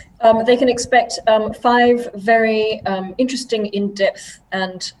 They can expect 5 very interesting, in-depth,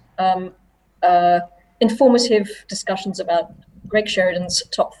 and informative discussions about Greg Sheridan's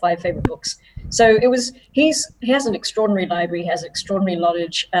top 5 favorite books. So he has an extraordinary library, he has extraordinary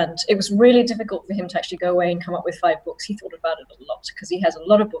knowledge, and it was really difficult for him to actually go away and come up with 5 books. He thought about it a lot because he has a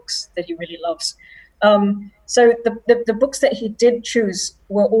lot of books that he really loves. So the books that he did choose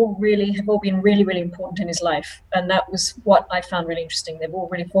have all been really, really important in his life. And that was what I found really interesting. They've all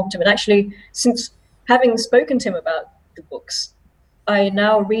really formed him. And actually, since having spoken to him about the books, I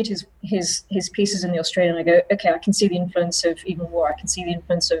now read his pieces in the Australian and I go, okay, I can see the influence of Even War. I can see the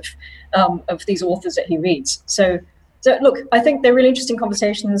influence of these authors that he reads. So look, I think they're really interesting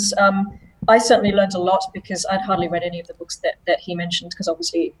conversations. I certainly learned a lot because I'd hardly read any of the books that he mentioned because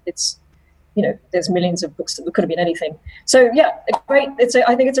obviously it's, there's millions of books that could have been anything. So yeah, great.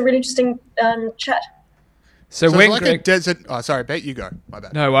 I think it's a really interesting chat. So when like Greg, sorry, Bet, you go. My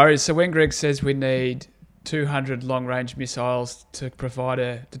bad. No worries. So when Greg says we need 200 long-range missiles to provide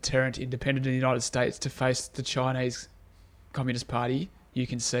a deterrent independent of the United States to face the Chinese Communist Party, you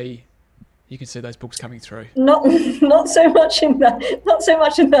can see those books coming through. Not so much in that. Not so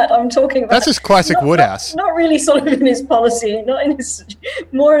much in that. I'm talking about. That's just classic Woodhouse. Not really, sort of in his policy. Not in his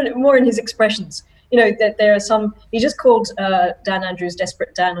more in his expressions. That there are some. He just called Dan Andrews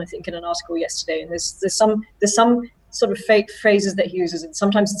 "Desperate Dan," I think, in an article yesterday. And there's some sort of phrases that he uses, and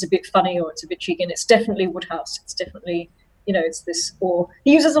sometimes it's a bit funny or it's a bit cheeky, and it's definitely Woodhouse. It's definitely, it's this, or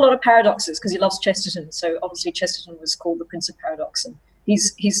he uses a lot of paradoxes because he loves Chesterton. So obviously Chesterton was called the Prince of Paradox, and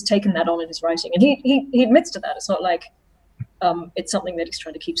he's taken that on in his writing, and he admits to that. It's not like it's something that he's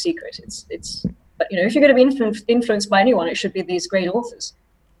trying to keep secret. But if you're going to be influenced by anyone, it should be these great authors.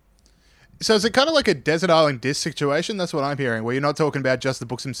 So is it kind of like a desert island disc situation? That's what I'm hearing, where you're not talking about just the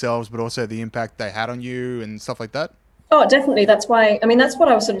books themselves, but also the impact they had on you and stuff like that? Oh, definitely. That's why, that's what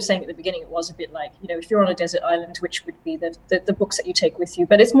I was sort of saying at the beginning. It was a bit like, if you're on a desert island, which would be the books that you take with you?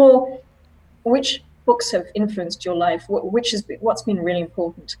 But it's more, which books have influenced your life? What's been really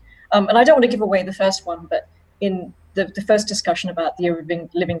important? And I don't want to give away the first one, but in the first discussion about the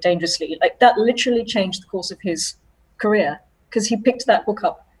living dangerously, like that literally changed the course of his career, because he picked that book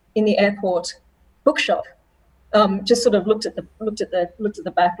up in the airport bookshop, just sort of looked at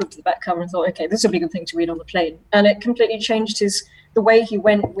the back cover and thought, okay, this will be a good thing to read on the plane, and it completely changed the way he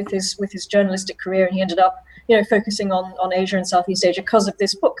went with his journalistic career, and he ended up focusing on Asia and Southeast Asia because of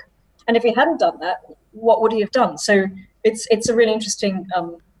this book. And if he hadn't done that, what would he have done? So it's a really interesting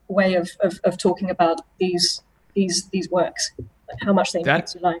way of talking about these works, like how much they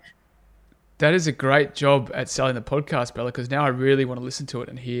impact your life. That is a great job at selling the podcast, Bella, because now I really want to listen to it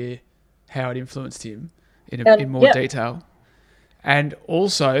and hear how it influenced him in more detail. And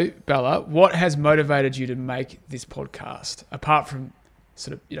also, Bella, what has motivated you to make this podcast? Apart from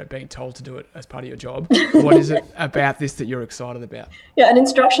sort of, being told to do it as part of your job, what is it about this that you're excited about? Yeah, and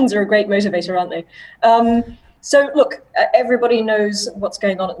instructions are a great motivator, aren't they? So look, everybody knows what's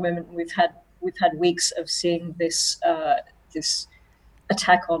going on at the moment. We've had weeks of seeing this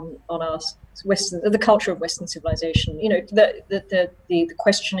attack on our the culture of Western civilization. The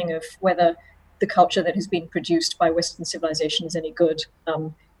questioning of whether the culture that has been produced by Western civilization is any good.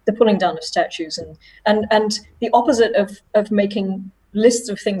 The pulling down of statues and the opposite of making lists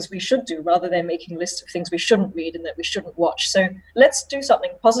of things we should do rather than making lists of things we shouldn't read and that we shouldn't watch. So let's do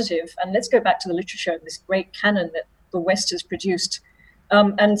something positive and let's go back to the literature and this great canon that the West has produced,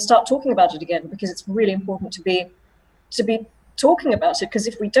 and start talking about it again, because it's really important to be talking about it, because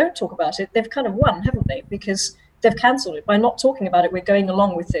if we don't talk about it, they've kind of won, haven't they? Because they've cancelled it. By not talking about it, we're going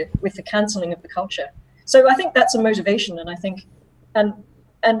along with the cancelling of the culture. So I think that's a motivation, and I think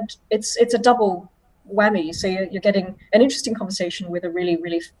and it's a double whammy. So you're getting an interesting conversation with a really,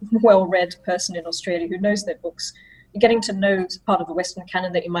 really well-read person in Australia who knows their books. You're getting to know part of the Western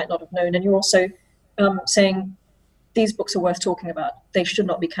canon that you might not have known, and you're also saying these books are worth talking about. They should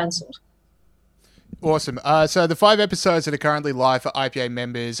not be cancelled. Awesome. So the 5 episodes that are currently live for IPA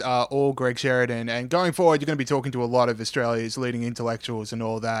members are all Greg Sheridan, and going forward, you're going to be talking to a lot of Australia's leading intellectuals and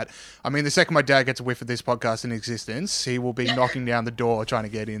all that. I mean, the second my dad gets a whiff of this podcast in existence, he will be knocking down the door trying to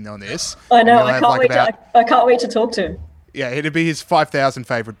get in on this. I know. I can't wait to talk to him. Yeah, it'd be his 5,000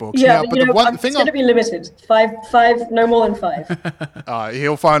 favourite books. Yeah, but it's going to be limited. Five, no more than 5.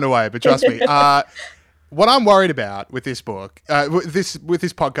 He'll find a way, but trust me. What I'm worried about with this book, with this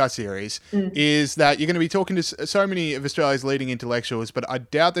podcast series, is that you're going to be talking to so many of Australia's leading intellectuals, but I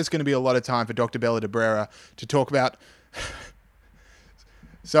doubt there's going to be a lot of time for Dr. Bella de Brera to talk about.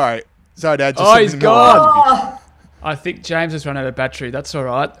 Sorry, Dad. He's gone. I think James has run out of battery. That's all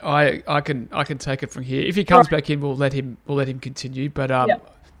right. I can take it from here. If he comes back in, we'll let him continue. But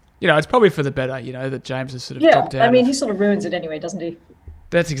it's probably for the better. That James has sort of dropped out. I mean, he sort of ruins it anyway, doesn't he?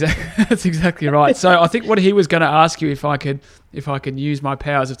 That's exactly right. So I think what he was going to ask you if I can use my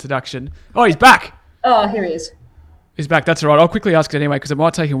powers of seduction. Oh, he's back. Oh, here he is. He's back. That's all right. I'll quickly ask it anyway because it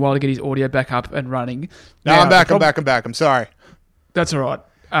might take him a while to get his audio back up and running. No, I'm back. I'm sorry. That's all right.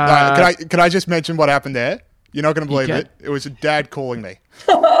 Can I just mention what happened there? You're not going to believe it. It was a dad calling me.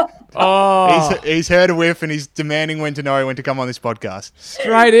 He's heard a whiff and he's demanding when to come on this podcast.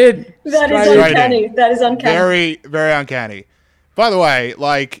 Straight in. That is uncanny. That is uncanny. Very, very uncanny. By the way,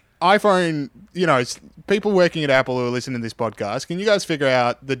 like iPhone, people working at Apple who are listening to this podcast, can you guys figure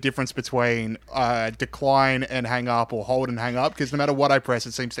out the difference between decline and hang up or hold and hang up? Because no matter what I press,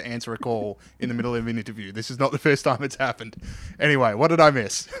 it seems to answer a call in the middle of an interview. This is not the first time it's happened. Anyway, what did I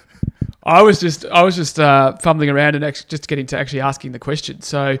miss? I was just fumbling around and just getting to actually asking the question.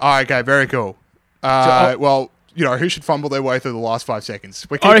 So, okay, very cool. Who should fumble their way through the last 5 seconds?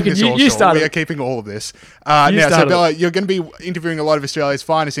 We're keeping this all short. We are keeping all of this. So Bella, you're going to be interviewing a lot of Australia's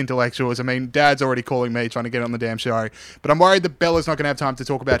finest intellectuals. I mean, Dad's already calling me, trying to get on the damn show. But I'm worried that Bella's not going to have time to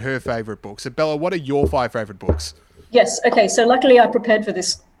talk about her favourite books. So Bella, what are your 5 favourite books? Yes. Okay. So luckily I prepared for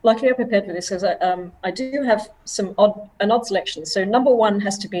this. Because I do have an odd selection. So number 1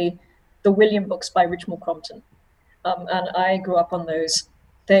 has to be the William books by Richmal Crompton. And I grew up on those.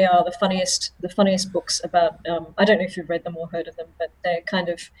 They are the funniest books about. I don't know if you've read them or heard of them, but they're kind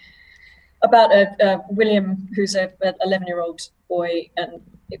of about William, who's an 11-year-old boy, and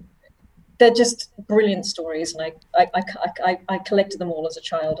they're just brilliant stories. And I collected them all as a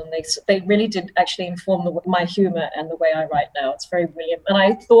child, and they really did actually inform my humor and the way I write now. It's very William, and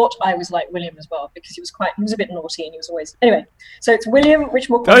I thought I was like William as well, because he was a bit naughty, and he was always anyway. So it's William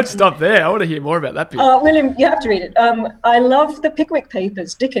Richmore. Don't stop there. I want to hear more about that bit. William, you have to read it. I love the Pickwick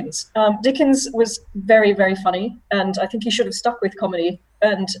Papers. Dickens. Dickens was very, very funny, and I think he should have stuck with comedy.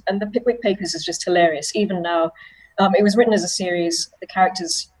 And the Pickwick Papers is just hilarious, even now. It was written as a series. The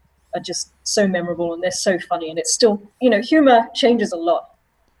characters are just so memorable, and they're so funny, and it's still, humor changes a lot.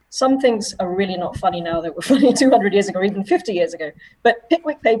 Some things are really not funny now that were funny 200 years ago, or even 50 years ago, but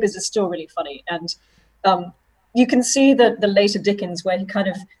Pickwick Papers is still really funny. And you can see the later Dickens, where he kind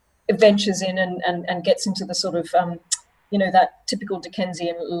of ventures in and gets into the sort of that typical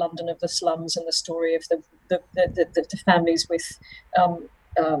Dickensian London of the slums, and the story of the families with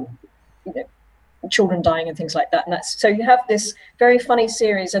children dying and things like that. And so you have this very funny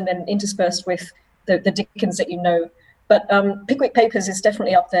series, and then interspersed with the Dickens that you know. But Pickwick Papers is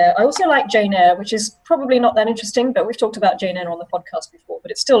definitely up there. I also like Jane Eyre, which is probably not that interesting, but we've talked about Jane Eyre on the podcast before, but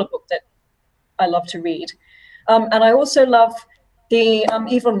it's still a book that I love to read. And I also love the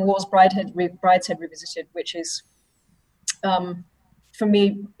Evelyn Waugh's Brideshead Revisited, which is, for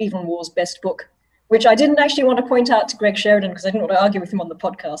me, Evelyn Waugh's best book, which I didn't actually want to point out to Greg Sheridan, because I didn't want to argue with him on the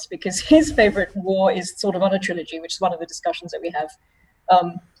podcast, because his favorite war is sort of on a trilogy, which is one of the discussions that we have.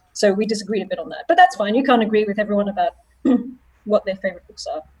 So we disagreed a bit on that, but that's fine. You can't agree with everyone about what their favorite books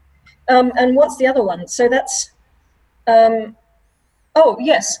are. And what's the other one? So that's,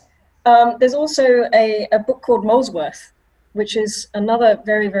 yes. There's also a book called Molesworth, which is another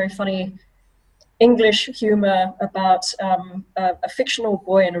very, very funny English humor about a fictional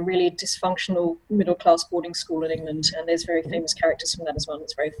boy in a really dysfunctional middle-class boarding school in England. And there's very famous characters from that as well.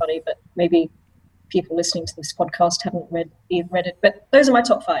 It's very funny, but maybe people listening to this podcast haven't read it. But those are my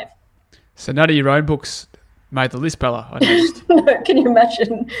top 5. So none of your own books made the list, Bella, I noticed. Can you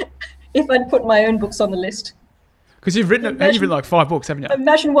imagine if I'd put my own books on the list? Because you've written like 5 books, haven't you?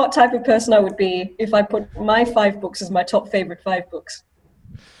 Imagine what type of person I would be if I put my 5 books as my top favorite 5 books.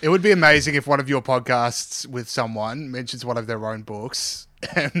 It would be amazing if one of your podcasts with someone mentions one of their own books,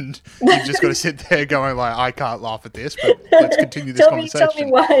 and you've just got to sit there going like, I can't laugh at this, but let's continue this conversation. Tell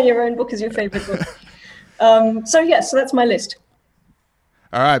me why your own book is your favorite book. So that's my list.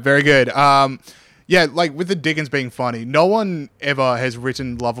 All right, very good. Yeah, like with the Dickens being funny, no one ever has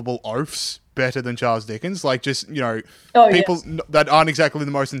written lovable oafs better than Charles Dickens. Like, just, people that aren't exactly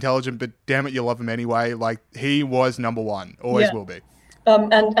the most intelligent, but damn it, you love him anyway. Like, he was number one, always will be.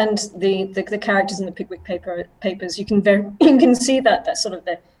 And the characters in the Pickwick Papers, you can see that sort of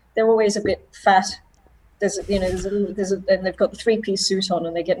they're always a bit fat. There's and they've got the 3-piece suit on,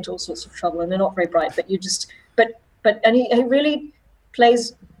 and they get into all sorts of trouble, and they're not very bright. But he really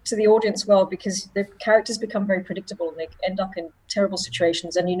plays to the audience well, because the characters become very predictable, and they end up in terrible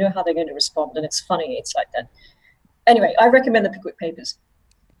situations, and you know how they're going to respond, and it's funny. It's like that. Anyway, I recommend the Pickwick Papers.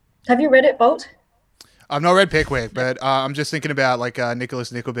 Have you read it, Bolt? I've not read Pickwick, but I'm just thinking about like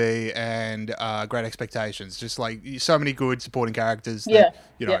Nicholas Nickleby and Great Expectations. Just like so many good supporting characters that,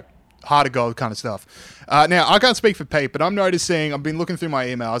 heart of gold kind of stuff. Now, I can't speak for Pete, but I'm noticing, I've been looking through my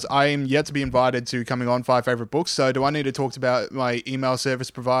emails. I am yet to be invited to coming on 5 favorite books. So do I need to talk about my email service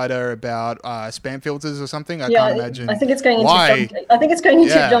provider about spam filters or something? I can't imagine. I think it's going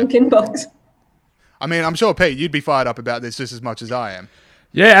into your junk inbox. I mean, I'm sure, Pete, you'd be fired up about this just as much as I am.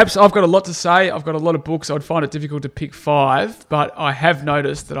 Yeah, absolutely. I've got a lot to say. I've got a lot of books. I'd find it difficult to pick 5, but I have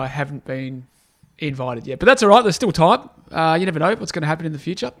noticed that I haven't been invited yet. But that's all right. There's still time. You never know what's going to happen in the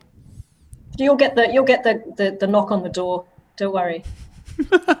future. You'll get the knock on the door. Don't worry.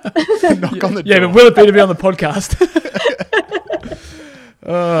 Knock on the door. Yeah, but will it be on the podcast?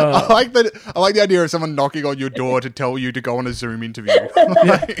 I like the idea of someone knocking on your door to tell you to go on a Zoom interview.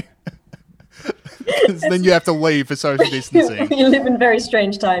 Then you have to leave for social distancing. You live in very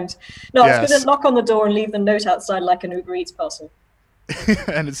strange times. No, yes. I was going to knock on the door and leave the note outside like an Uber Eats parcel.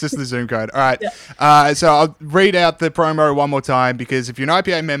 And it's just the Zoom code. All right. Yeah. So I'll read out the promo one more time, because if you're an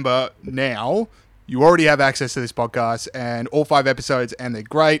IPA member now, you already have access to this podcast and all 5 episodes, and they're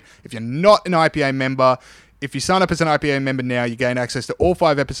great. If you're not an IPA member, if you sign up as an IPA member now, you gain access to all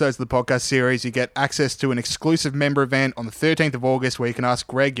 5 episodes of the podcast series. You get access to an exclusive member event on the 13th of August where you can ask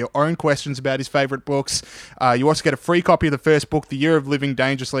Greg your own questions about his favourite books. You also get a free copy of the first book, The Year of Living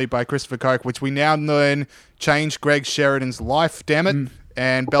Dangerously by Christopher Koch, which we now learn changed Greg Sheridan's life, damn it.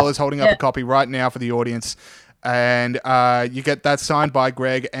 And Bella's holding up a copy right now for the audience. And you get that signed by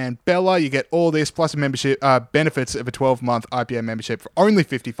Greg and Bella. You get all this plus a membership benefits of a 12-month IPA membership for only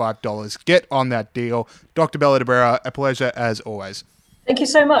 $55. Get on that deal. Dr. Bella de Brera, a pleasure as always. Thank you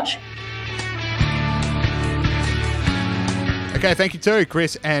so much. Okay, thank you too,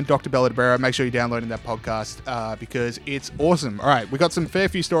 Chris and Dr. Bella de Brera. Make sure you're downloading that podcast because it's awesome. All right, we got some fair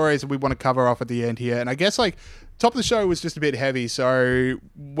few stories that we want to cover off at the end here. And I guess top of the show was just a bit heavy. So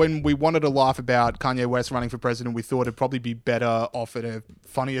when we wanted to laugh about Kanye West running for president, we thought it'd probably be better off at a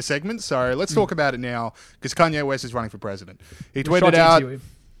funnier segment. So let's talk about it now because Kanye West is running for president. He tweeted out,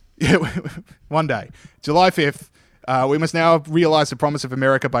 one day, July 5th, we must now realize the promise of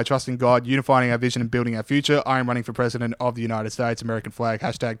America by trusting God, unifying our vision and building our future. I am running for president of the United States. American flag,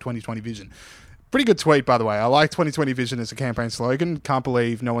 hashtag 2020 vision. Pretty good tweet, by the way. I like 2020 vision as a campaign slogan. Can't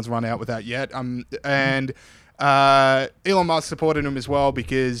believe no one's run out with that yet. And Elon Musk supported him as well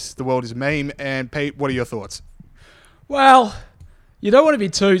because the world is a meme. And Pete, what are your thoughts? Well, you don't want to be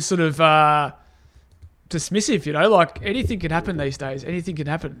too sort of dismissive, anything can happen these days. Anything can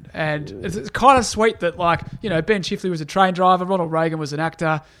happen. And it's kind of sweet that Ben Chifley was a train driver, Ronald Reagan was an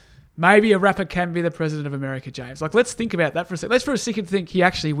actor. Maybe a rapper can be the president of America, James. Let's think about that for a second. Let's for a second think he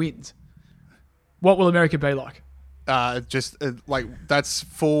actually wins. What will America be like? That's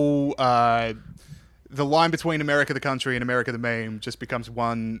full... the line between America the country and America the meme just becomes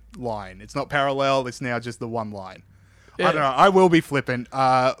one line. It's not parallel. It's now just the one line. Yeah. I don't know. I will be flippant.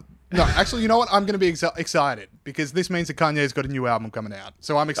 No, actually, you know what? I'm going to be excited because this means that Kanye's got a new album coming out.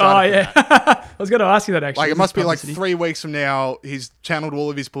 So I'm excited for that. I was going to ask you that, actually. It must be 3 weeks from now. He's channeled all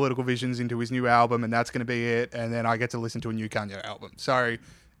of his political visions into his new album, and that's going to be it. And then I get to listen to a new Kanye album. So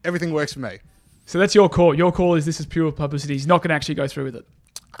everything works for me. So that's your call. Your call is this is pure publicity. He's not going to actually go through with it.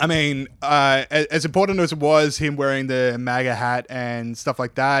 I mean, as important as it was, him wearing the MAGA hat and stuff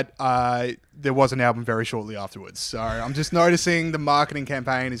like that, there was an album very shortly afterwards. So I'm just noticing the marketing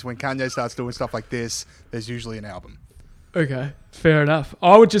campaign is when Kanye starts doing stuff like this, there's usually an album. Okay, fair enough.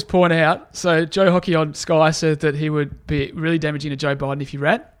 I would just point out, so Joe Hockey on Sky said that he would be really damaging to Joe Biden if he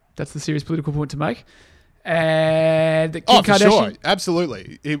ran. That's the serious political point to make. And Kim Kardashian, sure,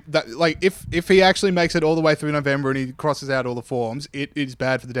 absolutely. If he actually makes it all the way through November and he crosses out all the forms, it is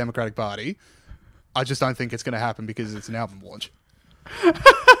bad for the Democratic Party. I just don't think it's going to happen because it's an album launch.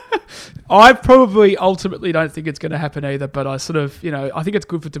 I probably ultimately don't think it's going to happen either, but I sort of, I think it's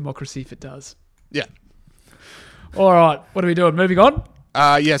good for democracy if it does. Yeah. All right, what are we doing? Moving on?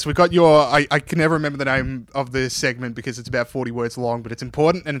 Yes, we've got your... I can never remember the name of this segment because it's about 40 words long, but it's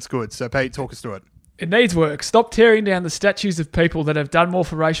important and it's good. So, Pete, talk us through it. It needs work. Stop tearing down the statues of people that have done more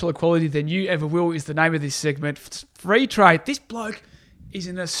for racial equality than you ever will is the name of this segment. Free trade. This bloke is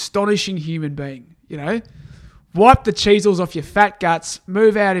an astonishing human being, Wipe the cheesels off your fat guts,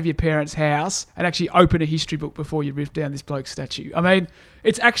 move out of your parents' house, and actually open a history book before you rip down this bloke's statue. I mean,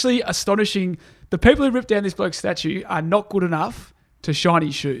 it's actually astonishing. The people who rip down this bloke's statue are not good enough to shine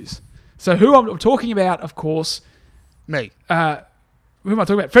his shoes. So who I'm talking about, of course... Me. Who am I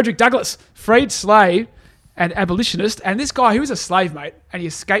talking about? Frederick Douglass, freed slave and abolitionist. And this guy, he was a slave, mate, and he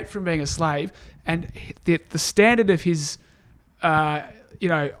escaped from being a slave. And the standard of his...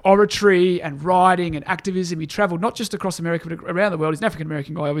 oratory and writing and activism. He travelled not just across America, but around the world. He's an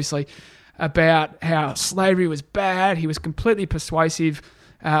African-American guy, obviously, about how slavery was bad. He was completely persuasive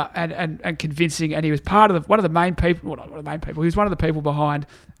and convincing, and he was one of the main people. Well, not one of the main people. He was one of the people behind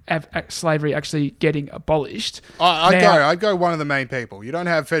slavery actually getting abolished. I'd go one of the main people. You don't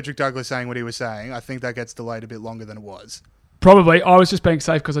have Frederick Douglass saying what he was saying. I think that gets delayed a bit longer than it was. Probably. I was just being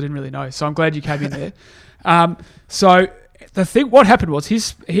safe because I didn't really know. So I'm glad you came in there. What happened was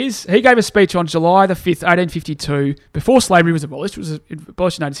he gave a speech on July the 5th, 1852, before slavery was abolished. It was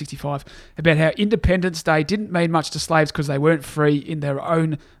abolished in 1865, about how Independence Day didn't mean much to slaves because they weren't free in their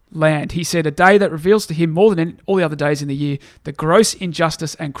own land. He said, a day that reveals to him more than all the other days in the year the gross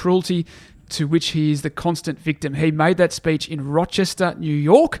injustice and cruelty to which he is the constant victim. He made that speech in Rochester, New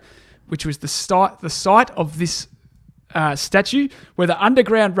York, which was the site of this statue, where the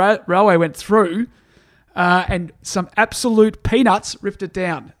Underground Railway went through. And some absolute peanuts ripped it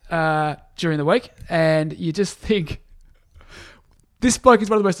down during the week. And you just think, this bloke is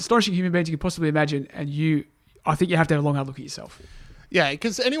one of the most astonishing human beings you can possibly imagine. And I think you have to have a long hard look at yourself. Yeah,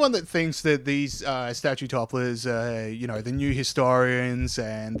 because anyone that thinks that these statue topplers are, the new historians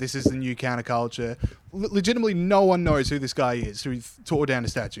and this is the new counterculture, legitimately no one knows who this guy is who tore down a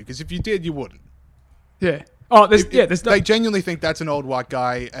statue. Because if you did, you wouldn't. Yeah. They genuinely think that's an old white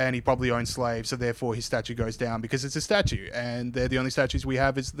guy and he probably owns slaves, so therefore his statue goes down because it's a statue and they're the only statues we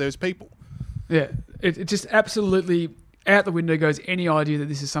have is those people. Yeah, it just absolutely out the window goes any idea that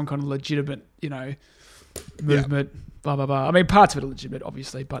this is some kind of legitimate, movement, blah, blah, blah. I mean, parts of it are legitimate,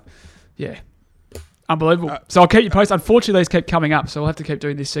 obviously, but yeah, unbelievable. So I'll keep you posted. Unfortunately, these keep coming up, so we'll have to keep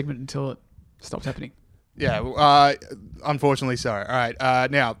doing this segment until it stops happening. Yeah, unfortunately so. All right,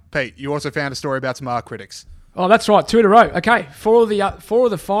 now, Pete, you also found a story about some art critics. Oh, that's right, 2 in a row. Okay, four of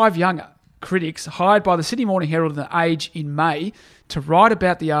the 5 young critics hired by the Sydney Morning Herald and The Age in May to write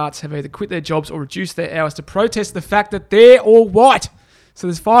about the arts have either quit their jobs or reduced their hours to protest the fact that they're all white. So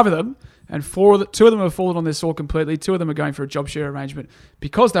there's 5 of them, and 2 of them have fallen on their sword completely. 2 of them are going for a job share arrangement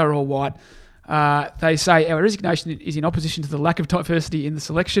because they're all white. They say our resignation is in opposition to the lack of diversity in the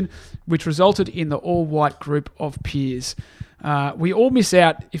selection, which resulted in the all-white group of peers. We all miss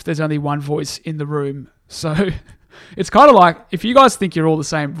out if there's only one voice in the room. So it's kind of like, if you guys think you're all the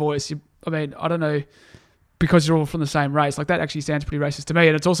same voice, I don't know, because you're all from the same race, like that actually sounds pretty racist to me.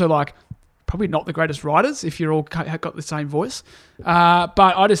 And it's also like, probably not the greatest writers if you're all got the same voice. But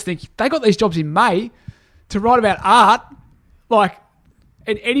I just think they got these jobs in May to write about art. Like,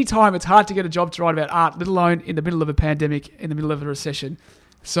 at any time, it's hard to get a job to write about art, let alone in the middle of a pandemic, in the middle of a recession.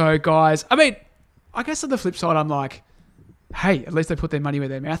 So, guys, I mean, I guess on the flip side, I'm like, hey, at least they put their money where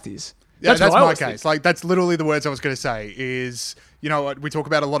their mouth is. Yeah, that's my case. Like, that's literally the words I was going to say is, you know, we talk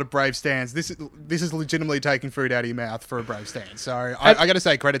about a lot of brave stands. This is legitimately taking food out of your mouth for a brave stand. So I got to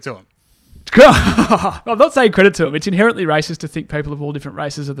say credit to him. I'm not saying credit to him. It's inherently racist to think people of all different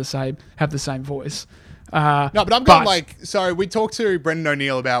races are have the same voice. No, but I'm going like, so we talked to Brendan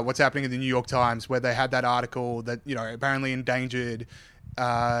O'Neill about what's happening in the New York Times, where they had that article that, you know, apparently endangered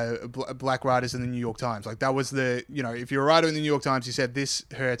black writers in the New York Times. Like, that was the, you know, if you're a writer in the New York Times, you said this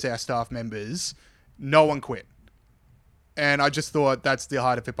hurts our staff members, no one quit. And I just thought that's the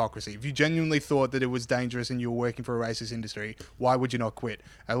height of hypocrisy. If you genuinely thought that it was dangerous and you were working for a racist industry, why would you not quit?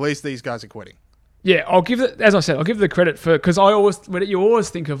 At least these guys are quitting. Yeah, I'll give it, as I said, I'll give it the credit for, because you always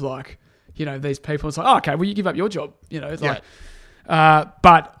think of, like, you know, these people, it's like, oh, okay, well, you give up your job, you know, it's like,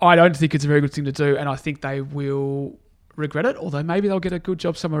 but I don't think it's a very good thing to do, and I think they will regret it, although maybe they'll get a good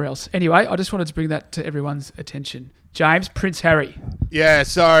job somewhere else. Anyway, I just wanted to bring that to everyone's attention. James, Prince Harry. Yeah,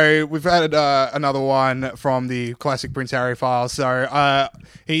 so we've had another one from the classic Prince Harry file. So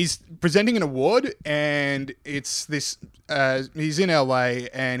he's presenting an award, and it's this, he's in LA,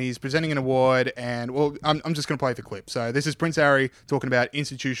 and he's presenting an award, and, well, I'm just going to play the clip. So this is Prince Harry talking about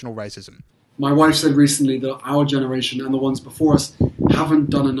institutional racism. My wife said recently that our generation and the ones before us haven't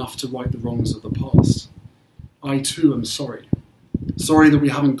done enough to right the wrongs of the past. I too am sorry. Sorry that we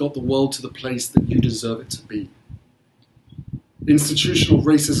haven't got the world to the place that you deserve it to be. Institutional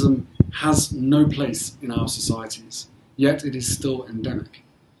racism has no place in our societies, yet it is still endemic.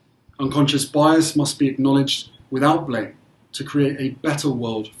 Unconscious bias must be acknowledged without blame to create a better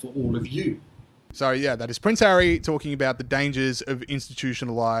world for all of you. So yeah, that is Prince Harry talking about the dangers of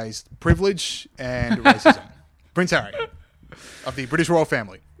institutionalized privilege and racism. Prince Harry of the British royal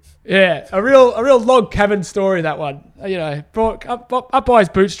family. Yeah, a real log cabin story, that one. You know, brought up by his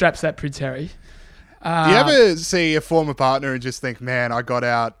bootstraps, that Prince Harry. Do you ever see a former partner and just think, man, I got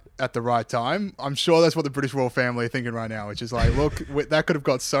out at the right time? I'm sure that's what the British royal family are thinking right now, which is like, look, that could have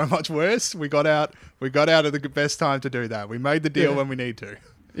got so much worse. We got out at the best time to do that. We made the deal when we need to.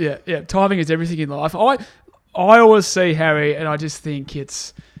 Yeah. Timing is everything in life. I always see Harry and I just think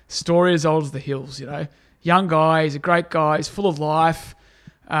it's story as old as the hills, you know. Young guy, he's a great guy, he's full of life.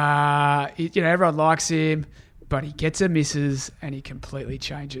 Everyone likes him, but he gets a missus and he completely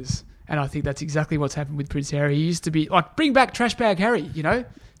changes. And I think that's exactly what's happened with Prince Harry. He used to be like, bring back Trash Bag Harry, you know?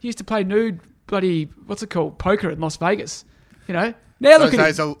 He used to play nude bloody, what's it called? Poker in Las Vegas, you know? Now look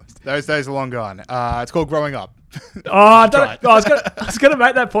at him. Those days are long gone. It's called growing up. I was going to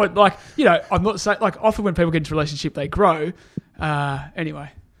make that point. Like, you know, I'm not saying, like, often when people get into a relationship, they grow.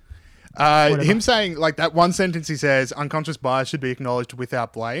 Anyway. Him saying, like, that one sentence he says, unconscious bias should be acknowledged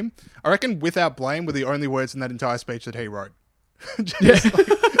without blame. I reckon without blame were the only words in that entire speech that he wrote.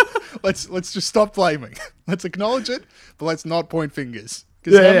 Let's just stop blaming. Let's acknowledge it, but let's not point fingers.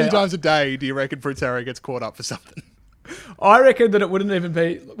 Because how many times a day do you reckon Prince Harry gets caught up for something? I reckon that it wouldn't even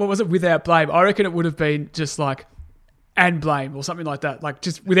be, what was it, without blame? I reckon it would have been just like, and blame or something like that. Like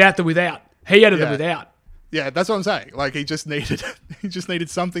just without the without. He added the without. Yeah, that's what I'm saying. Like he just needed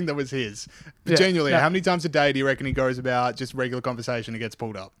something that was his. But genuinely, how many times a day do you reckon he goes about just regular conversation and gets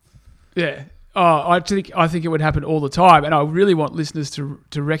pulled up? Yeah. Oh, I think it would happen all the time, and I really want listeners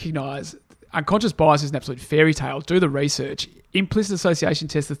to recognise unconscious bias is an absolute fairy tale. Do the research. Implicit association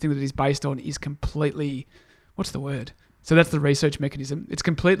test, the thing that it is based on, is completely, what's the word? So that's the research mechanism. It's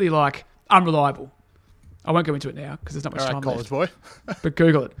completely like unreliable. I won't go into it now because there's not much time college left. boy. But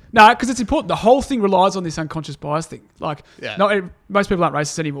Google it. No, because it's important. The whole thing relies on this unconscious bias thing. Like, most people aren't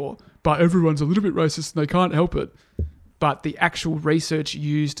racist anymore, but everyone's a little bit racist and they can't help it. But the actual research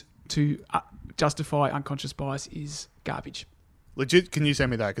used to justify unconscious bias is garbage. Legit, can you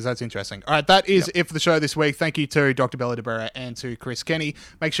send me that? Because that's interesting. All right, that is it for the show this week. Thank you to Dr. Bella DeBera and to Chris Kenny.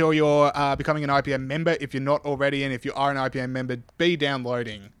 Make sure you're becoming an IPM member if you're not already, and if you are an IPM member, be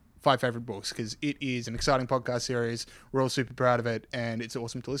downloading 5 Favorite Books, because it is an exciting podcast series. We're all super proud of it, and it's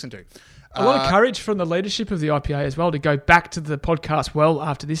awesome to listen to. A lot of courage from the leadership of the IPA as well to go back to the podcast well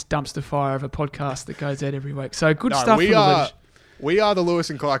after this dumpster fire of a podcast that goes out every week. So good stuff for the leadership. We are the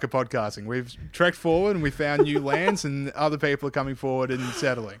Lewis and Clark of podcasting. We've trekked forward and we found new lands, and other people are coming forward and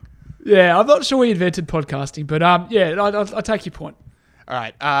settling. Yeah, I'm not sure we invented podcasting, but I take your point. All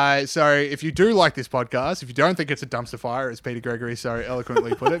right. So if you do like this podcast, if you don't think it's a dumpster fire, as Peter Gregory so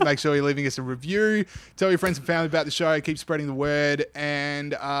eloquently put it, make sure you're leaving us a review. Tell your friends and family about the show. Keep spreading the word,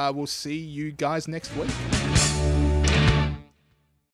 and we'll see you guys next week.